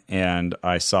room, and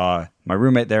I saw my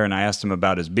roommate there, and I asked him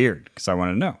about his beard because I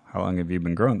wanted to know, how long have you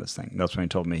been growing this thing? That's when he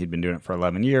told me he'd been doing it for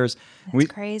 11 years. That's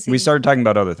crazy. We started talking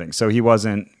about other things. So he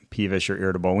wasn't peevish or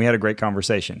irritable, and we had a great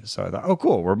conversation. So I thought, oh,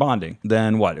 cool, we're bonding.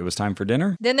 Then what? It was time for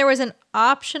dinner? Then there was an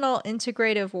optional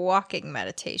integrative walking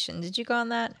meditation. Did you go on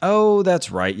that? Oh,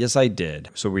 that's right. Yes, I did.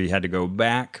 So we had to go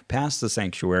back past the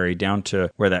sanctuary down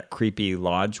to where that creepy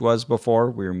lodge was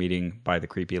before. We were meeting by the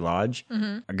creepy lodge.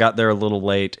 Mm-hmm. I got there a little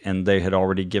late, and they had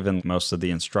already given most of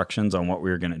the instructions on what we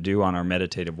were going to do on our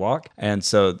meditative walk. And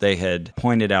so they had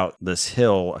pointed out this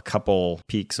hill a couple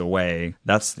peaks away.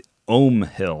 That's the Ohm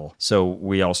Hill. So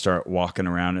we all start walking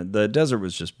around. The desert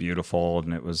was just beautiful,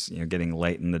 and it was getting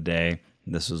late in the day.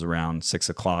 This was around 6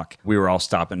 o'clock. We were all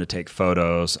stopping to take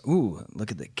photos. Ooh,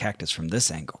 look at the cactus from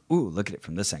this angle. Ooh, look at it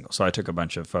from this angle. So I took a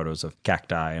bunch of photos of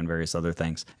cacti and various other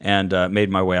things, and made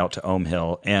my way out to Ohm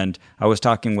Hill. And I was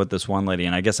talking with this one lady,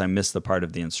 and I guess I missed the part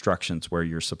of the instructions where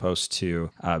you're supposed to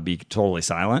be totally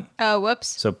silent. Oh, whoops.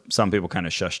 So some people kind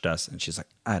of shushed us, and she's like,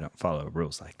 I don't follow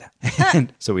rules like that.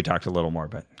 And so we talked a little more,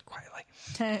 but quietly.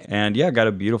 And yeah, got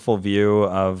a beautiful view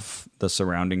of the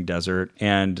surrounding desert.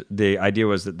 And the idea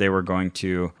was that they were going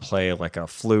to play like a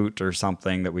flute or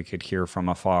something that we could hear from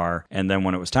afar. And then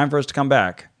when it was time for us to come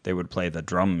back, they would play the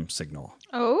drum signal.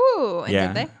 Oh, and Yeah.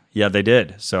 did they? Yeah, they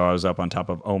did. So I was up on top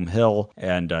of Ohm Hill,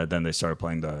 and then they started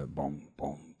playing the boom,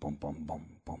 boom, boom, boom, boom,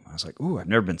 boom. I was like, ooh, I've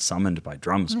never been summoned by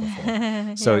drums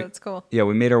before. So yeah, that's cool. Yeah,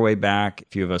 we made our way back. A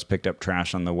few of us picked up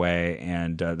trash on the way,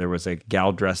 and there was a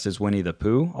gal dressed as Winnie the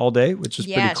Pooh all day, which was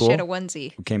pretty cool. Yeah, she had a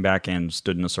onesie. We came back and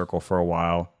stood in a circle for a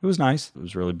while. It was nice. It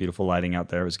was really beautiful lighting out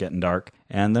there. It was getting dark.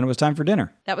 And then it was time for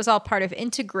dinner. That was all part of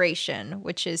integration,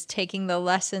 which is taking the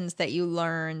lessons that you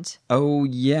learned. Oh,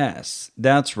 yes.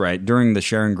 That's right. During the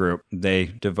sharing group, they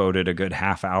devoted a good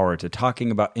half hour to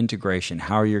talking about integration,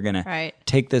 how you're going to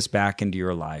take this back into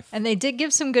your life. And they did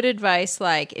give some good advice,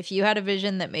 like if you had a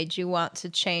vision that made you want to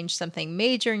change something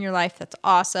major in your life, that's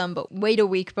awesome, but wait a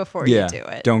week before you do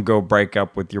it. Don't go break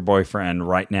up with your boyfriend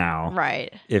right now.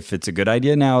 Right. If it's a good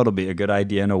idea now, it'll be a good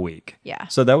idea in a week. Yeah.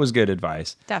 So that was good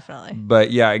advice. Definitely.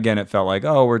 But yeah, again, it felt like,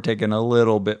 oh, we're taking a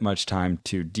little bit much time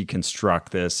to deconstruct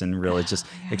this and really just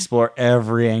explore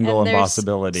every angle and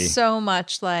possibility. So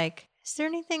much like, is there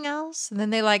anything else? And then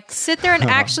they like sit there and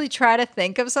actually try to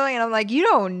think of something. And I'm like, you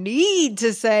don't need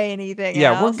to say anything else.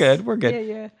 Yeah, we're good. We're good.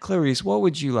 Yeah. Clarice, what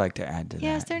would you like to add to that?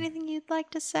 Yeah, is there anything you'd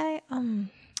like to say?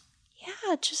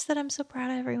 Yeah, just that I'm so proud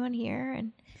of everyone here.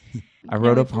 And I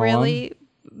wrote a poem. Really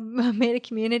made a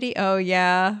community. Oh,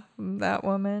 yeah, that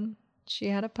woman. She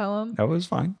had a poem. That was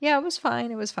fine. Yeah, it was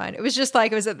fine. It was fine. It was just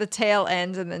like it was at the tail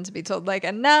end, and then to be told like,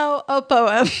 and now a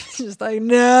poem. Just like,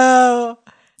 no.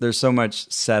 There's so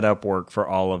much setup work for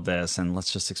all of this, and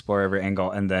let's just explore every angle.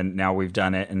 And then now we've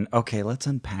done it, and okay, let's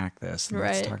unpack this. And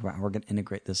let's talk about how we're going to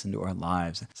integrate this into our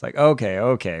lives. It's like, okay,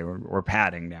 we're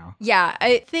padding now. Yeah,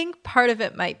 I think part of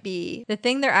it might be the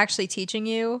thing they're actually teaching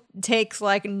you takes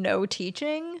like no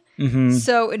teaching. Mm-hmm.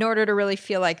 So in order to really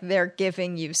feel like they're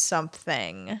giving you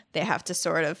something, they have to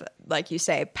sort of, like you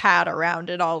say, pad around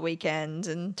it all weekend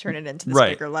and turn it into this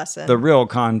bigger lesson. The real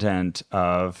content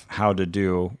of how to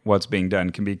do what's being done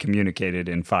can be communicated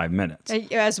in 5 minutes.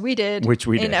 As we did. Which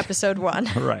we did. In episode 1.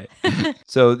 Right.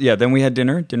 So yeah, then we had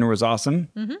dinner. Dinner was awesome.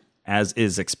 Mm-hmm. As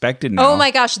is expected now. Oh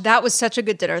my gosh, that was such a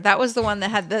good dinner. That was the one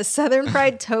that had the southern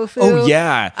fried tofu. Oh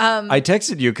yeah. I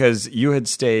texted you because you had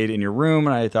stayed in your room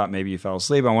and I thought maybe you fell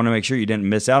asleep. I want to make sure you didn't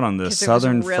miss out on the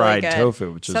southern fried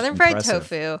tofu, which is southern impressive.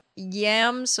 fried tofu.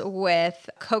 yams with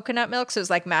coconut milk. So it was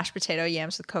like mashed potato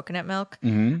yams with coconut milk,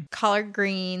 collard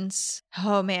greens.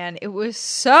 Oh man, it was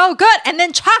so good. And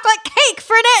then chocolate cake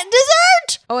for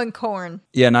dessert. Oh, and corn.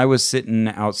 Yeah, and I was sitting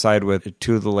outside with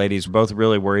two of the ladies, both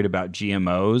really worried about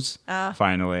GMOs.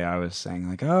 Finally, I was saying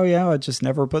like, oh yeah, I just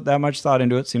never put that much thought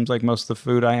into it. Seems like most of the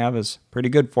food I have is pretty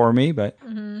good for me, but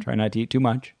try not to eat too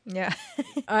much. Yeah.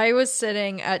 I was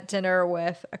sitting at dinner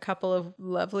with a couple of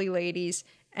lovely ladies,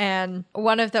 and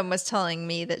one of them was telling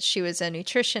me that she was a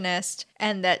nutritionist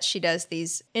and that she does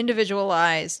these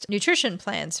individualized nutrition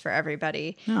plans for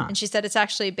everybody. Yeah. And she said it's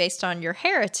actually based on your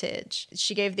heritage.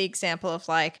 She gave the example of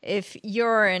like, if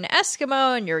you're an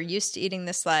Eskimo and you're used to eating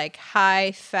this like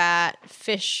high fat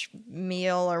fish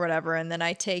meal or whatever, and then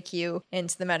I take you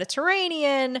into the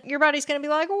Mediterranean, your body's going to be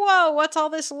like, whoa, what's all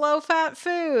this low fat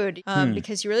food?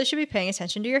 Because you really should be paying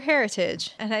attention to your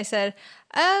heritage. And I said,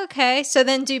 okay, so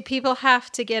then do people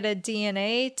have to get a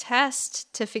DNA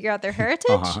test to figure out their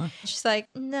heritage? She's like,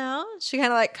 no. She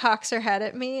kind of like cocks her head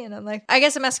at me, and I'm like, I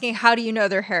guess I'm asking, how do you know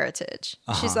their heritage?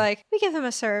 She's like, we give them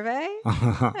a survey.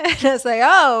 And I was like,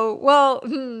 oh, well,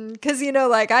 because,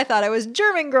 like I thought I was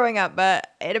German growing up, but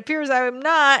it appears I'm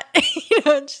not.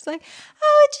 And she's like,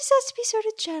 oh, it just has to be sort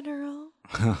of general.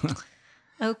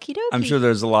 Okie dokie. I'm sure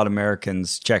there's a lot of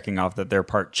Americans checking off that they're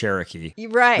part Cherokee.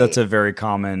 Right. That's a very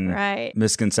common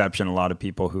misconception. A lot of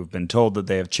people who've been told that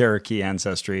they have Cherokee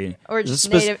ancestry. Or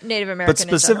just Native American. But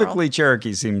specifically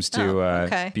Cherokee seems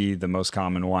to be the most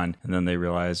common one. And then they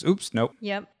realize, oops, nope.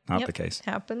 Yep. Not the case.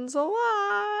 Happens a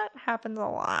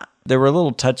lot. There were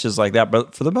little touches like that,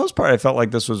 but for the most part, I felt like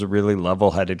this was a really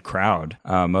level-headed crowd.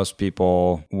 Most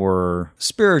people were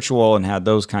spiritual and had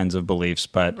those kinds of beliefs,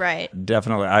 but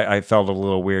definitely I felt a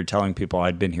little weird telling people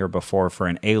I'd been here before for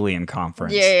an alien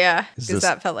conference. Yeah, because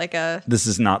that felt like this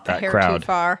is not that crowd. Too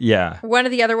far. Yeah. One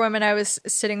of the other women I was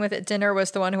sitting with at dinner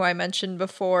was the one who I mentioned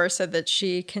before, said that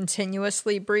she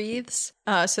continuously breathes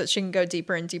so that she can go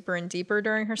deeper and deeper and deeper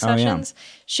during her sessions.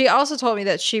 She also told me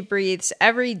that she breathes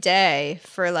every day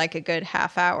for like a good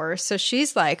half hour. So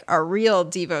she's like a real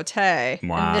devotee.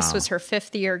 Wow. And this was her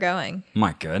 5th year going.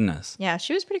 My goodness. Yeah,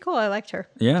 she was pretty cool. I liked her.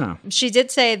 Yeah. She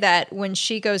did say that when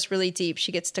she goes really deep,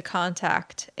 she gets to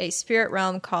contact a spirit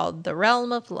realm called the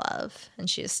Realm of Love. And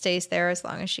she just stays there as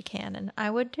long as she can. And I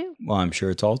would too. Well, I'm sure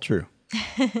it's all true.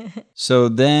 So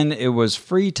then it was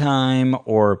free time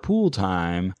or pool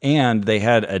time, and they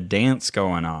had a dance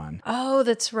going on. Oh,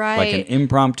 that's right. Like an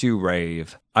impromptu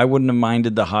rave. I wouldn't have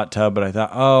minded the hot tub, but I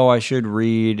thought, I should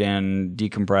read and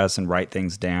decompress and write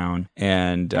things down.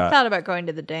 And I thought about going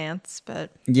to the dance,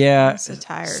 but I'm so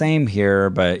tired. Same here,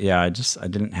 but I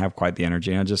didn't have quite the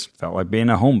energy. I just felt like being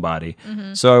a homebody.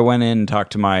 So I went in and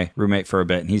talked to my roommate for a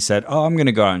bit, and he said, I'm going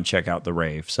to go out and check out the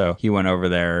rave. So he went over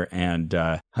there, and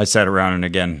I sat around and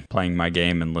again playing my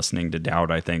game and listening to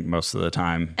Doubt, I think, most of the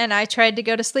time. And I tried to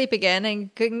go to sleep again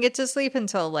and couldn't get to sleep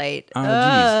until late.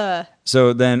 Oh, geez.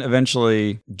 So then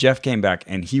eventually Jeff came back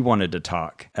and he wanted to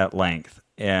talk at length.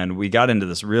 And we got into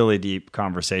this really deep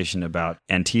conversation about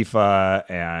Antifa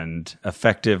and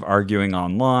effective arguing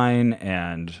online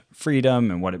and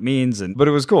freedom and what it means. But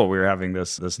it was cool. We were having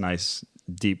this nice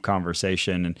deep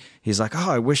conversation, and he's like,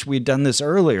 I wish we'd done this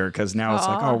earlier, because now it's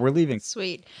like, we're leaving.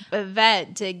 Sweet.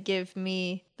 Yvette did give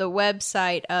me the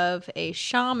website of a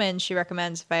shaman she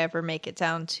recommends if I ever make it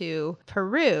down to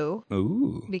Peru.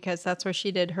 Ooh. Because that's where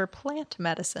she did her plant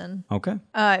medicine. Okay.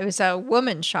 It was a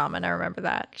woman shaman, I remember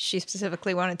that. She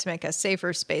specifically wanted to make a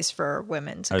safer space for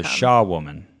women to come. A Shaw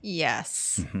woman.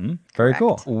 Yes. Mm-hmm. Very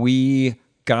cool. We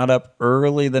got up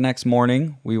early the next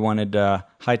morning. We wanted to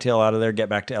hightail out of there, get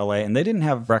back to LA, and they didn't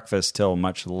have breakfast till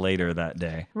much later that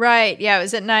day. Right. Yeah, it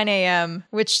was at 9 a.m.,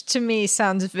 which to me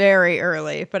sounds very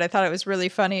early, but I thought it was really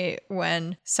funny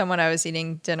when someone I was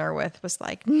eating dinner with was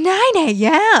like, 9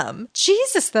 a.m.?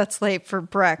 Jesus, that's late for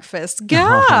breakfast.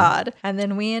 God. And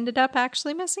then we ended up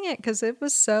actually missing it because it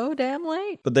was so damn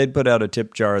late. But they'd put out a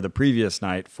tip jar the previous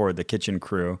night for the kitchen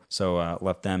crew, so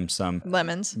left them some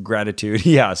lemons. Gratitude.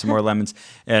 Yeah, some more lemons.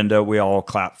 And we all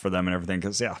clapped for them and everything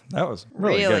because, that was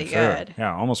really good food.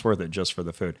 Yeah, almost worth it just for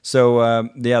the food. So,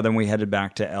 then we headed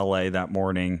back to LA that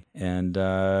morning and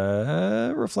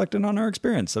reflected on our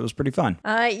experience. That was pretty fun.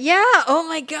 Oh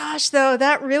my gosh, though,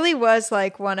 that really was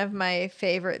like one of my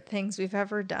favorite things we've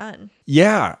ever done.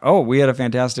 Yeah. Oh, we had a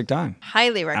fantastic time.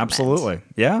 Highly recommend. Absolutely.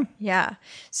 Yeah. Yeah.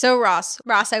 So, Ross,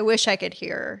 I wish I could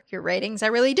hear your ratings. I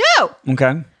really do.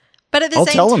 Okay. But at the I'll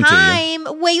tell same them to you.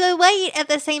 time, wait. At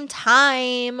the same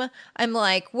time, I'm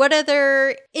like, what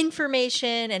other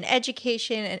information and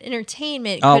education and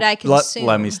entertainment could I consume?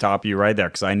 Let me stop you right there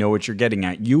because I know what you're getting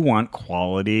at. You want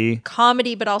quality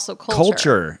comedy, but also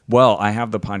culture. Well, I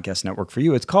have the podcast network for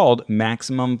you. It's called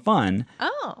Maximum Fun.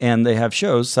 Oh. And they have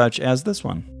shows such as this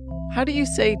one. How do you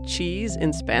say cheese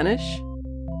in Spanish?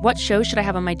 What show should I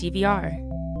have on my DVR?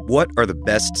 What are the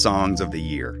best songs of the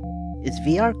year? Is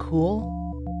VR cool?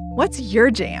 What's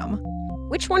your jam?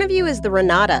 Which one of you is the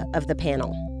Renata of the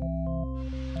panel?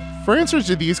 For answers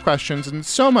to these questions and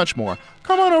so much more,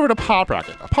 come on over to Pop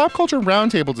Rocket, a pop culture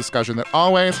roundtable discussion that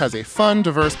always has a fun,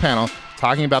 diverse panel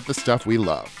talking about the stuff we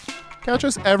love. Catch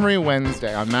us every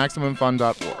Wednesday on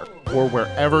MaximumFun.org or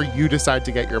wherever you decide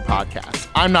to get your podcasts.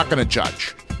 I'm not going to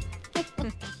judge.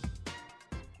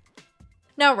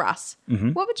 Now, Ross,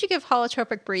 what would you give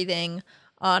holotropic breathing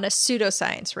on a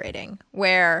pseudoscience rating,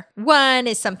 where 1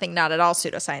 is something not at all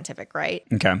pseudoscientific, right?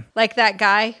 Okay. Like that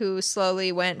guy who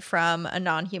slowly went from a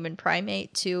non-human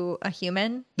primate to a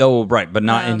human. Oh, right. But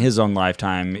not in his own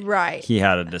lifetime. Right. He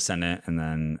had a descendant and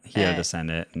then he had a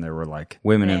descendant and there were like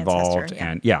women involved.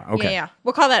 Yeah. And okay. Yeah.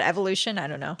 We'll call that evolution. I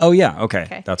don't know. Oh, yeah.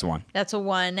 Okay. That's a 1. That's a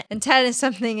 1. And 10 is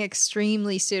something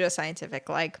extremely pseudoscientific,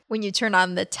 like when you turn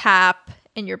on the tap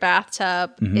in your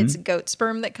bathtub, it's goat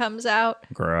sperm that comes out.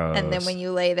 Gross. And then when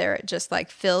you lay there, it just like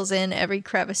fills in every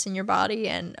crevice in your body.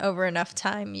 And over enough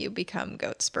time, you become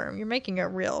goat sperm. You're making a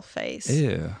real face.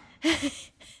 Ew.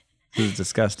 This is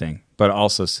disgusting, but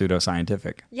also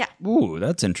pseudoscientific. Yeah. Ooh,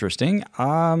 that's interesting.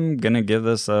 I'm going to give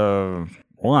this a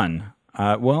 1.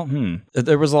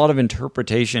 There was a lot of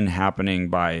interpretation happening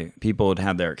by people who'd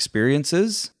had their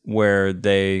experiences where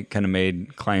they kind of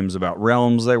made claims about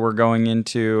realms they were going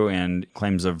into and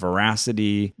claims of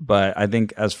veracity. But I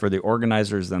think as for the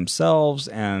organizers themselves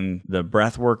and the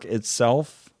breath work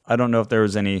itself, I don't know if there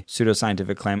was any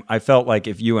pseudoscientific claim. I felt like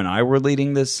if you and I were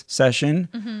leading this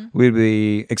session, we'd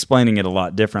be explaining it a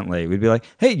lot differently. We'd be like,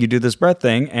 hey, you do this breath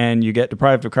thing and you get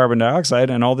deprived of carbon dioxide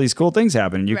and all these cool things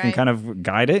happen. You can kind of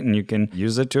guide it and you can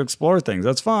use it to explore things.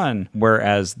 That's fun.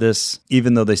 Whereas this,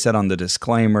 even though they said on the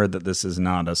disclaimer that this is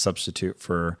not a substitute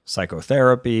for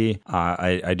psychotherapy,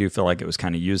 I do feel like it was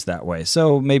kind of used that way.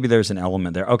 So maybe there's an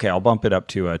element there. Okay, I'll bump it up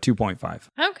to a 2.5.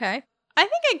 Okay. I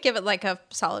think I'd give it like a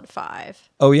solid 5.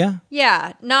 Oh, yeah?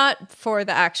 Yeah, not for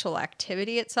the actual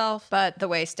activity itself, but the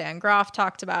way Stan Groff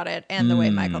talked about it and the way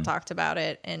Michael talked about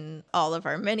it in all of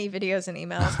our many videos and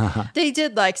emails. They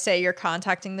did like say you're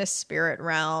contacting this spirit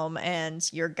realm and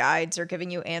your guides are giving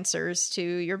you answers to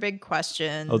your big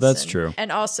questions. Oh, that's true.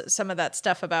 And also some of that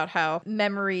stuff about how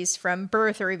memories from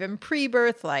birth or even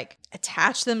pre-birth like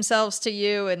attach themselves to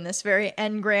you in this very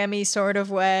engrammy sort of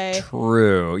way.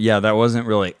 True. Yeah, that wasn't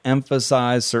really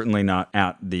emphasized, certainly not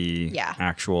at the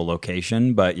actual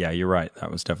location. But yeah, you're right.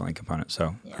 That was definitely a component.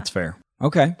 So that's fair.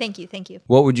 Okay. Thank you.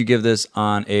 What would you give this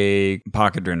on a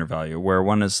pocket drainer value, where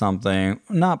 1 is something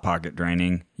not pocket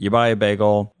draining? You buy a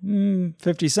bagel,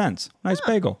 50 cents. Nice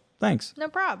bagel. Thanks. No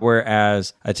problem.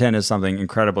 Whereas a 10 is something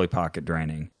incredibly pocket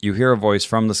draining. You hear a voice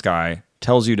from the sky,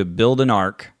 tells you to build an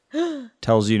ark,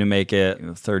 tells you to make it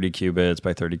 30 cubits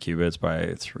by 30 cubits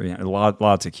by 3,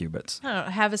 lots of cubits. I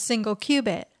don't have a single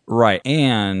cubit. Right.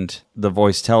 And the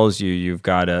voice tells you you've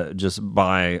got to just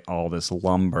buy all this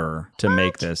lumber to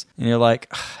make this. And you're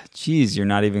like, geez, you're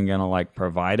not even going to like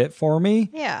provide it for me?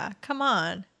 Yeah, come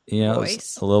on. You know,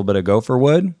 voice. A little bit of gopher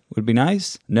wood would be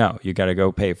nice. No, you got to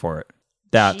go pay for it.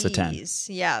 That's a 10.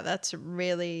 Yeah, that's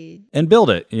really... And build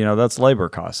it. You know, that's labor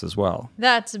costs as well.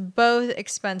 That's both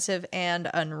expensive and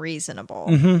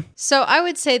unreasonable. So I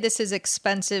would say this is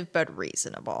expensive but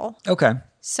reasonable. Okay.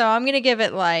 So I'm going to give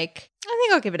it like... I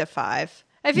think I'll give it a 5.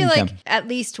 I feel like at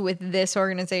least with this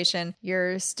organization,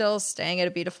 you're still staying at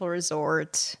a beautiful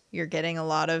resort. You're getting a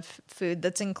lot of food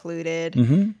that's included.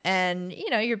 And, you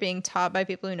know, you're being taught by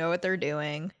people who know what they're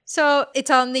doing. So it's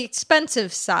on the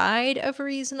expensive side of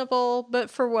reasonable, but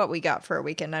for what we got for a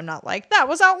weekend, I'm not like, that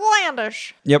was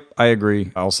outlandish. Yep, I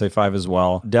agree. I'll say 5 as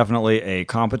well. Definitely a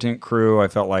competent crew. I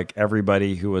felt like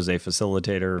everybody who was a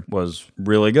facilitator was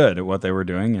really good at what they were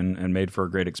doing and made for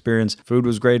a great experience. Food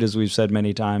was great, as we've said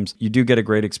many times. You do get a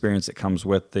great experience that comes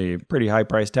with the pretty high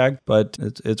price tag, but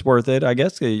it's worth it, I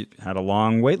guess. It had a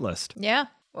long wait list. Yeah.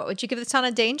 What would you give this on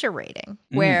a danger rating?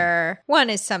 Where 1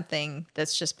 is something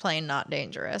that's just plain not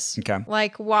dangerous. Okay.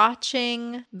 Like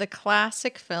watching the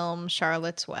classic film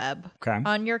Charlotte's Web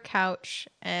on your couch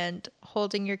and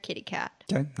holding your kitty cat.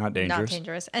 Okay, not dangerous. Not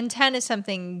dangerous. And 10 is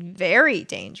something very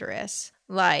dangerous.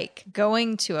 Like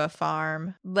going to a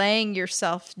farm, laying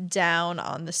yourself down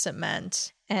on the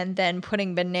cement and then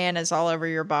putting bananas all over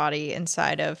your body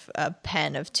inside of a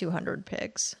pen of 200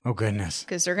 pigs. Oh, goodness.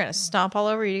 Because they're going to stomp all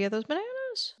over you to get those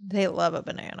bananas. They love a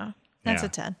banana. That's Yeah. a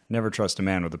 10. Never trust a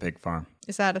man with a pig farm.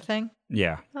 Is that a thing?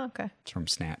 Yeah. Okay. It's from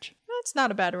Snatch. That's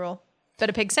not a bad rule. But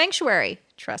a pig sanctuary.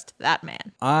 Trust that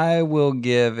man. I will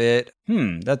give it,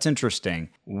 that's interesting.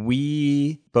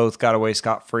 We both got away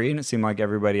scot-free, and it seemed like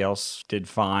everybody else did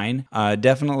fine.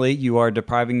 Definitely, you are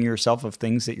depriving yourself of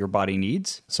things that your body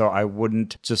needs. So I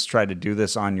wouldn't just try to do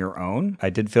this on your own. I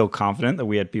did feel confident that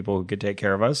we had people who could take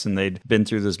care of us, and they'd been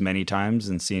through this many times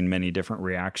and seen many different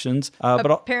reactions. But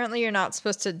Apparently, you're not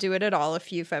supposed to do it at all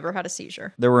if you've ever had a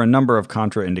seizure. there were a number of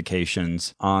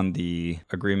contraindications on the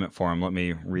agreement form. Let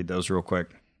me read those real quick.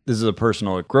 This is a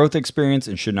personal growth experience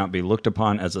and should not be looked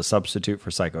upon as a substitute for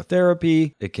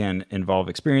psychotherapy. It can involve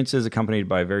experiences accompanied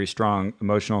by very strong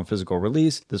emotional and physical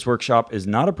release. This workshop is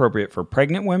not appropriate for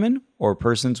pregnant women or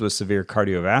persons with severe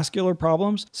cardiovascular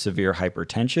problems, severe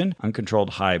hypertension,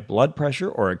 uncontrolled high blood pressure,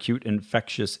 or acute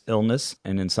infectious illness.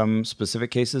 And in some specific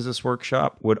cases, this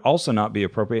workshop would also not be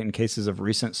appropriate in cases of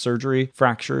recent surgery,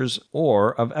 fractures,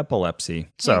 or of epilepsy.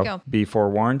 There you So go. be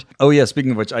forewarned. Oh yeah,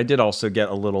 speaking of which, I did also get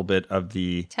a little bit of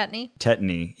the Tetany?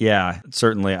 tetany. Yeah,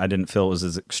 certainly I didn't feel it was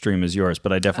as extreme as yours,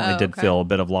 but I definitely did okay. feel a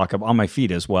bit of lockup on my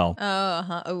feet as well.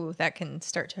 Oh, that can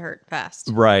start to hurt fast.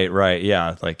 Right.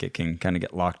 Yeah, like it can kind of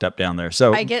get locked up down there.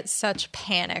 So I get such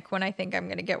panic when I think I'm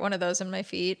going to get one of those in my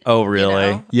feet. Oh, really?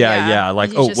 You know? Yeah.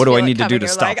 Like, You oh, just what do feel I it need to do coming. to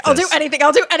You're stop like, I'll do this?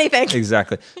 anything.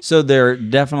 Exactly. So there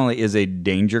definitely is a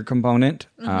danger component.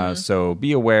 So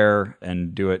be aware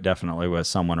and do it definitely with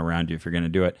someone around you if you're going to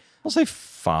do it. I'll say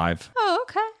 5. Oh,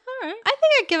 okay. All right. I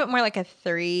think I'd give it more like a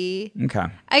 3. Okay.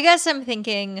 I guess I'm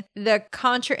thinking the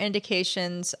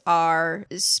contraindications are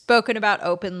spoken about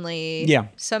openly. Yeah.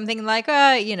 Something like,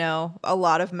 a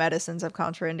lot of medicines have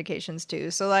contraindications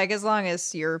too. So, like, as long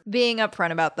as you're being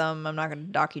upfront about them, I'm not going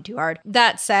to dock you too hard.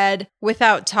 That said,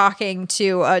 without talking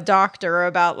to a doctor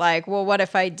about, like, well, what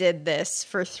if I did this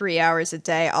for 3 hours a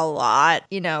day a lot?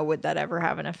 Would that ever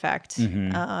have an effect?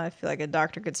 I feel like a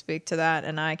doctor could speak to that,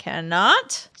 and I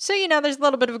cannot. So, there's a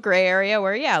little bit of a gray area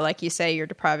where, yeah, like you say, you're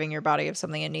depriving your body of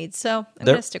something it needs. So I'm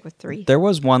going to stick with 3. There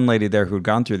was one lady there who'd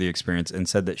gone through the experience and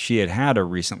said that she had a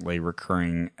recently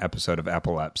recurring episode of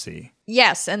epilepsy.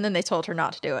 Yes, and then they told her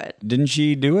not to do it. Didn't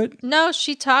she do it? No,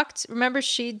 she talked. Remember,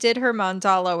 she did her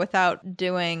mandala without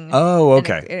doing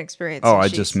Okay. an experience. Oh, and I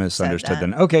she just said misunderstood that.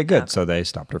 then. Okay, good. So they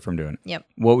stopped her from doing it. Yep.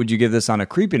 What would you give this on a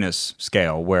creepiness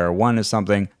scale where 1 is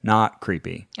something not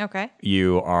creepy? Okay.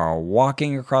 You are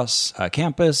walking across a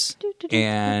campus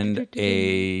and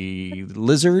a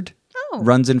lizard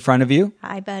runs in front of you,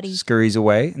 Hi, buddy. scurries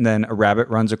away, and then a rabbit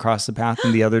runs across the path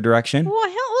in the other direction, Well,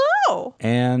 hello.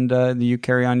 and you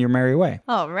carry on your merry way.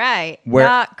 All right. Where-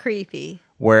 Not creepy.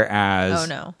 Whereas Oh,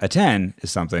 no. a 10 is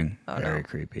something very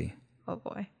creepy. Oh,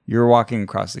 boy. You're walking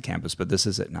across the campus, but this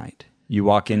is at night. You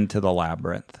walk into the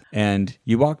labyrinth and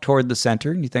you walk toward the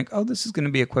center and you think, oh, this is going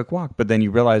to be a quick walk. But then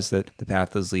you realize that the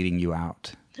path is leading you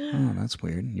out. Oh, that's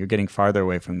weird. You're getting farther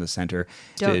away from the center.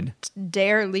 Don't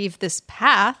dare leave this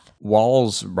path.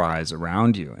 Walls rise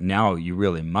around you, and now you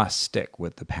really must stick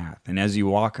with the path. And as you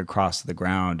walk across the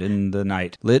ground in the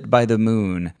night, lit by the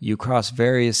moon, you cross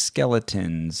various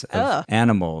skeletons of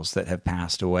animals that have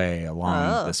passed away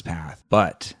along this path.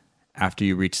 But after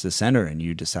you reach the center and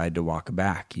you decide to walk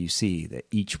back, you see that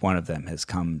each one of them has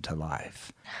come to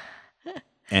life.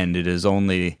 And it is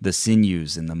only the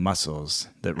sinews and the muscles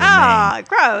that remain. Ah,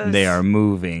 gross. They are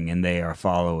moving and they are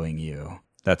following you.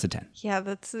 That's a 10. Yeah,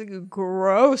 that's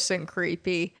gross and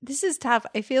creepy. This is tough.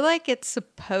 I feel like it's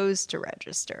supposed to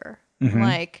register.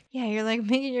 Like, yeah, you're like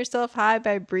making yourself high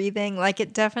by breathing. Like,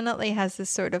 it definitely has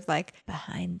this sort of like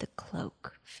behind the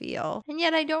cloak feel. And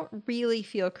yet I don't really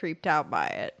feel creeped out by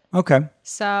it. Okay.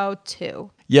 So 2.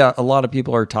 Yeah, a lot of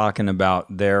people are talking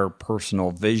about their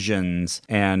personal visions,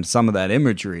 and some of that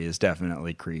imagery is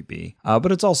definitely creepy.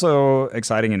 But it's also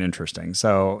exciting and interesting.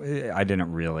 So I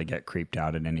didn't really get creeped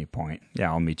out at any point.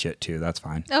 Yeah, I'll meet you at 2. That's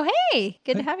fine. Oh, hey,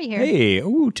 good to have you here. Hey,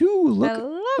 ooh, 2. Look, I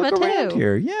love look a around 2.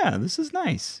 here. Yeah, this is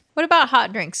nice. What about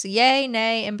hot drinks? Yay,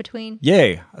 nay, in between?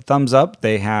 Yay, a thumbs up.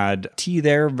 They had tea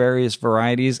there, various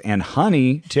varieties, and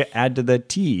honey to add to the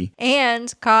tea.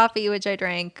 And coffee, which I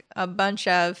drank a bunch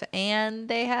of, and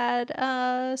they had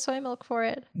soy milk for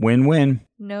it. Win-win.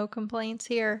 No complaints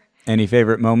here. Any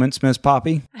favorite moments, Miss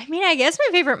Poppy? I mean, I guess my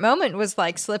favorite moment was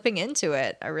like slipping into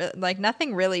it. Like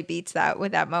nothing really beats that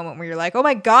with that moment where you're like, oh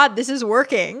my God, this is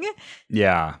working.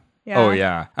 Yeah. Yeah. Oh,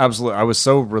 yeah. Absolutely. I was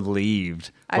so relieved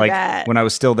I bet. When I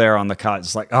was still there on the cot,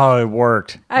 it's like, oh, it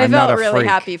worked. I I'm felt not a really freak.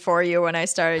 happy for you when I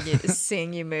started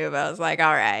seeing you move. I was like,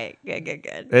 all right,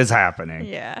 good. It's happening.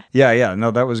 Yeah. Yeah.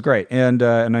 No, that was great. And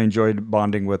I enjoyed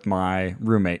bonding with my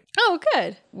roommate. Oh,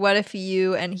 good. What if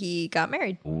you and he got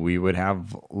married? We would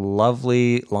have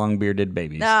lovely, long-bearded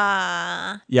babies.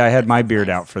 Ah. Yeah, I had my beard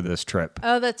out for this trip.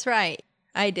 Oh, that's right.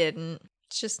 I didn't.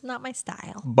 It's just not my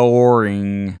style.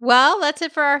 Boring. Well, that's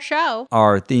it for our show.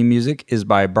 Our theme music is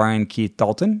by Brian Keith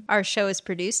Dalton. Our show is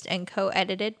produced and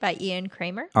co-edited by Ian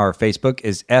Kramer. Our Facebook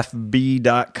is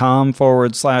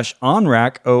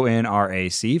fb.com/onrac,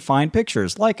 ONRAC. Find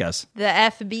pictures, like us. The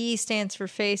FB stands for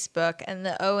Facebook, and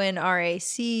the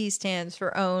ONRAC stands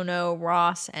for Ono,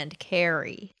 Ross, and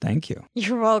Carrie. Thank you.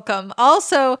 You're welcome.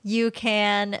 Also, you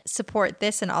can support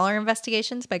this and all our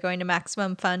investigations by going to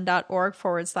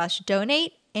MaximumFun.org/donate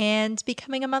and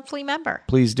becoming a monthly member.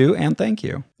 Please do, and thank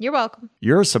you. You're welcome.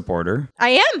 You're a supporter.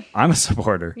 I am. I'm a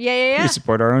supporter. Yeah. We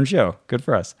support our own show. Good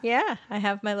for us. Yeah, I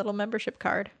have my little membership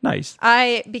card. Nice.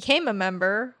 I became a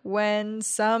member when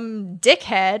some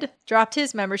dickhead dropped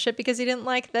his membership because he didn't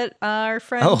like that our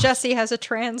friend Jesse has a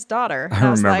trans daughter. I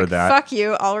was remember like, that. Fuck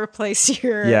you, I'll replace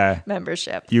your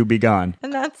membership. You be gone.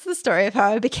 And that's the story of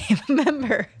how I became a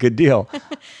member. Good deal.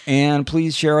 And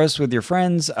please share us with your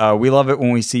friends. We love it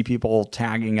when we see people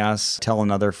tagging us, telling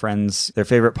other friends their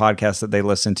favorite podcast that they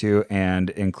listen to,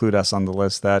 and include us on the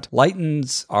list. That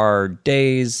lightens our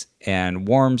days and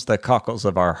warms the cockles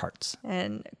of our hearts.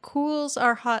 And cools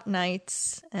our hot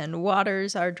nights and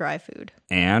waters our dry food.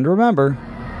 And remember,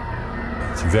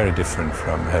 it's very different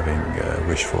from having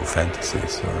wishful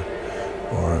fantasies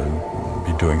or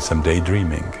be doing some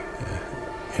daydreaming.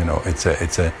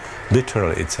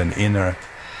 It's an inner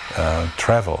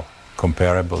travel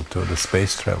comparable to the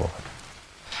space travel.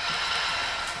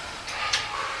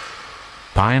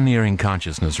 Pioneering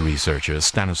consciousness researcher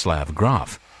Stanislav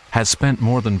Grof has spent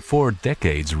more than 4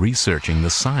 decades researching the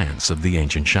science of the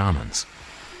ancient shamans.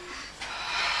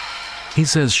 He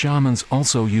says shamans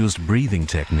also used breathing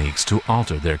techniques to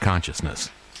alter their consciousness.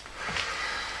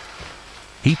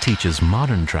 He teaches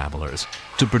modern travelers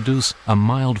to produce a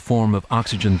mild form of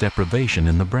oxygen deprivation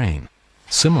in the brain,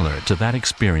 similar to that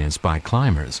experienced by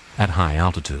climbers at high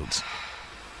altitudes.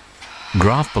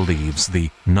 Grof believes the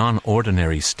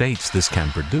non-ordinary states this can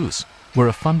produce were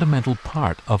a fundamental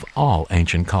part of all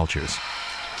ancient cultures.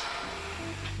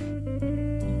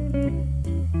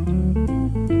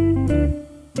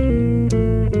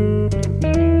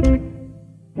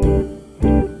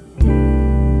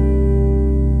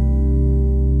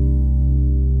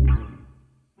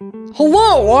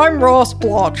 Hello, I'm Ross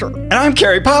Blotcher. And I'm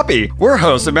Carrie Poppy. We're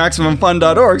hosts of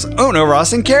MaximumFun.org's Ono,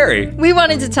 Ross, and Carrie. We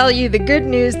wanted to tell you the good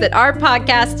news that our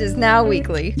podcast is now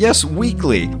weekly. Yes,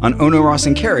 weekly. On Ono, Ross,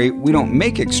 and Carrie, we don't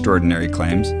make extraordinary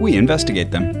claims, we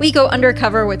investigate them. We go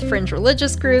undercover with fringe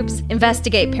religious groups,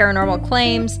 investigate paranormal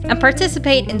claims, and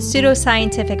participate in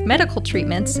pseudoscientific medical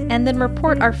treatments, and then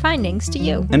report our findings to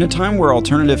you. In a time where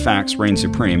alternative facts reign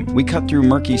supreme, we cut through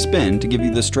murky spin to give you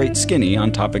the straight skinny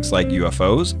on topics like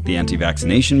UFOs, the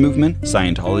anti-vaccination movement,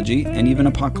 Scientology, and even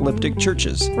apocalyptic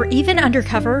churches. We're even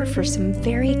undercover for some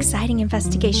very exciting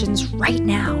investigations right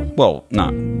now. Well,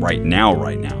 not right now.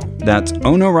 That's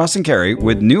Ono, Ross, and Carrie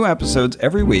with new episodes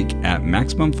every week at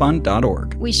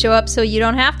MaximumFun.org. We show up so you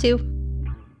don't have to.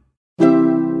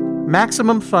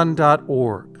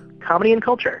 MaximumFun.org. Comedy and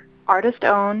culture. Artist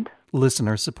owned.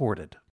 Listener supported.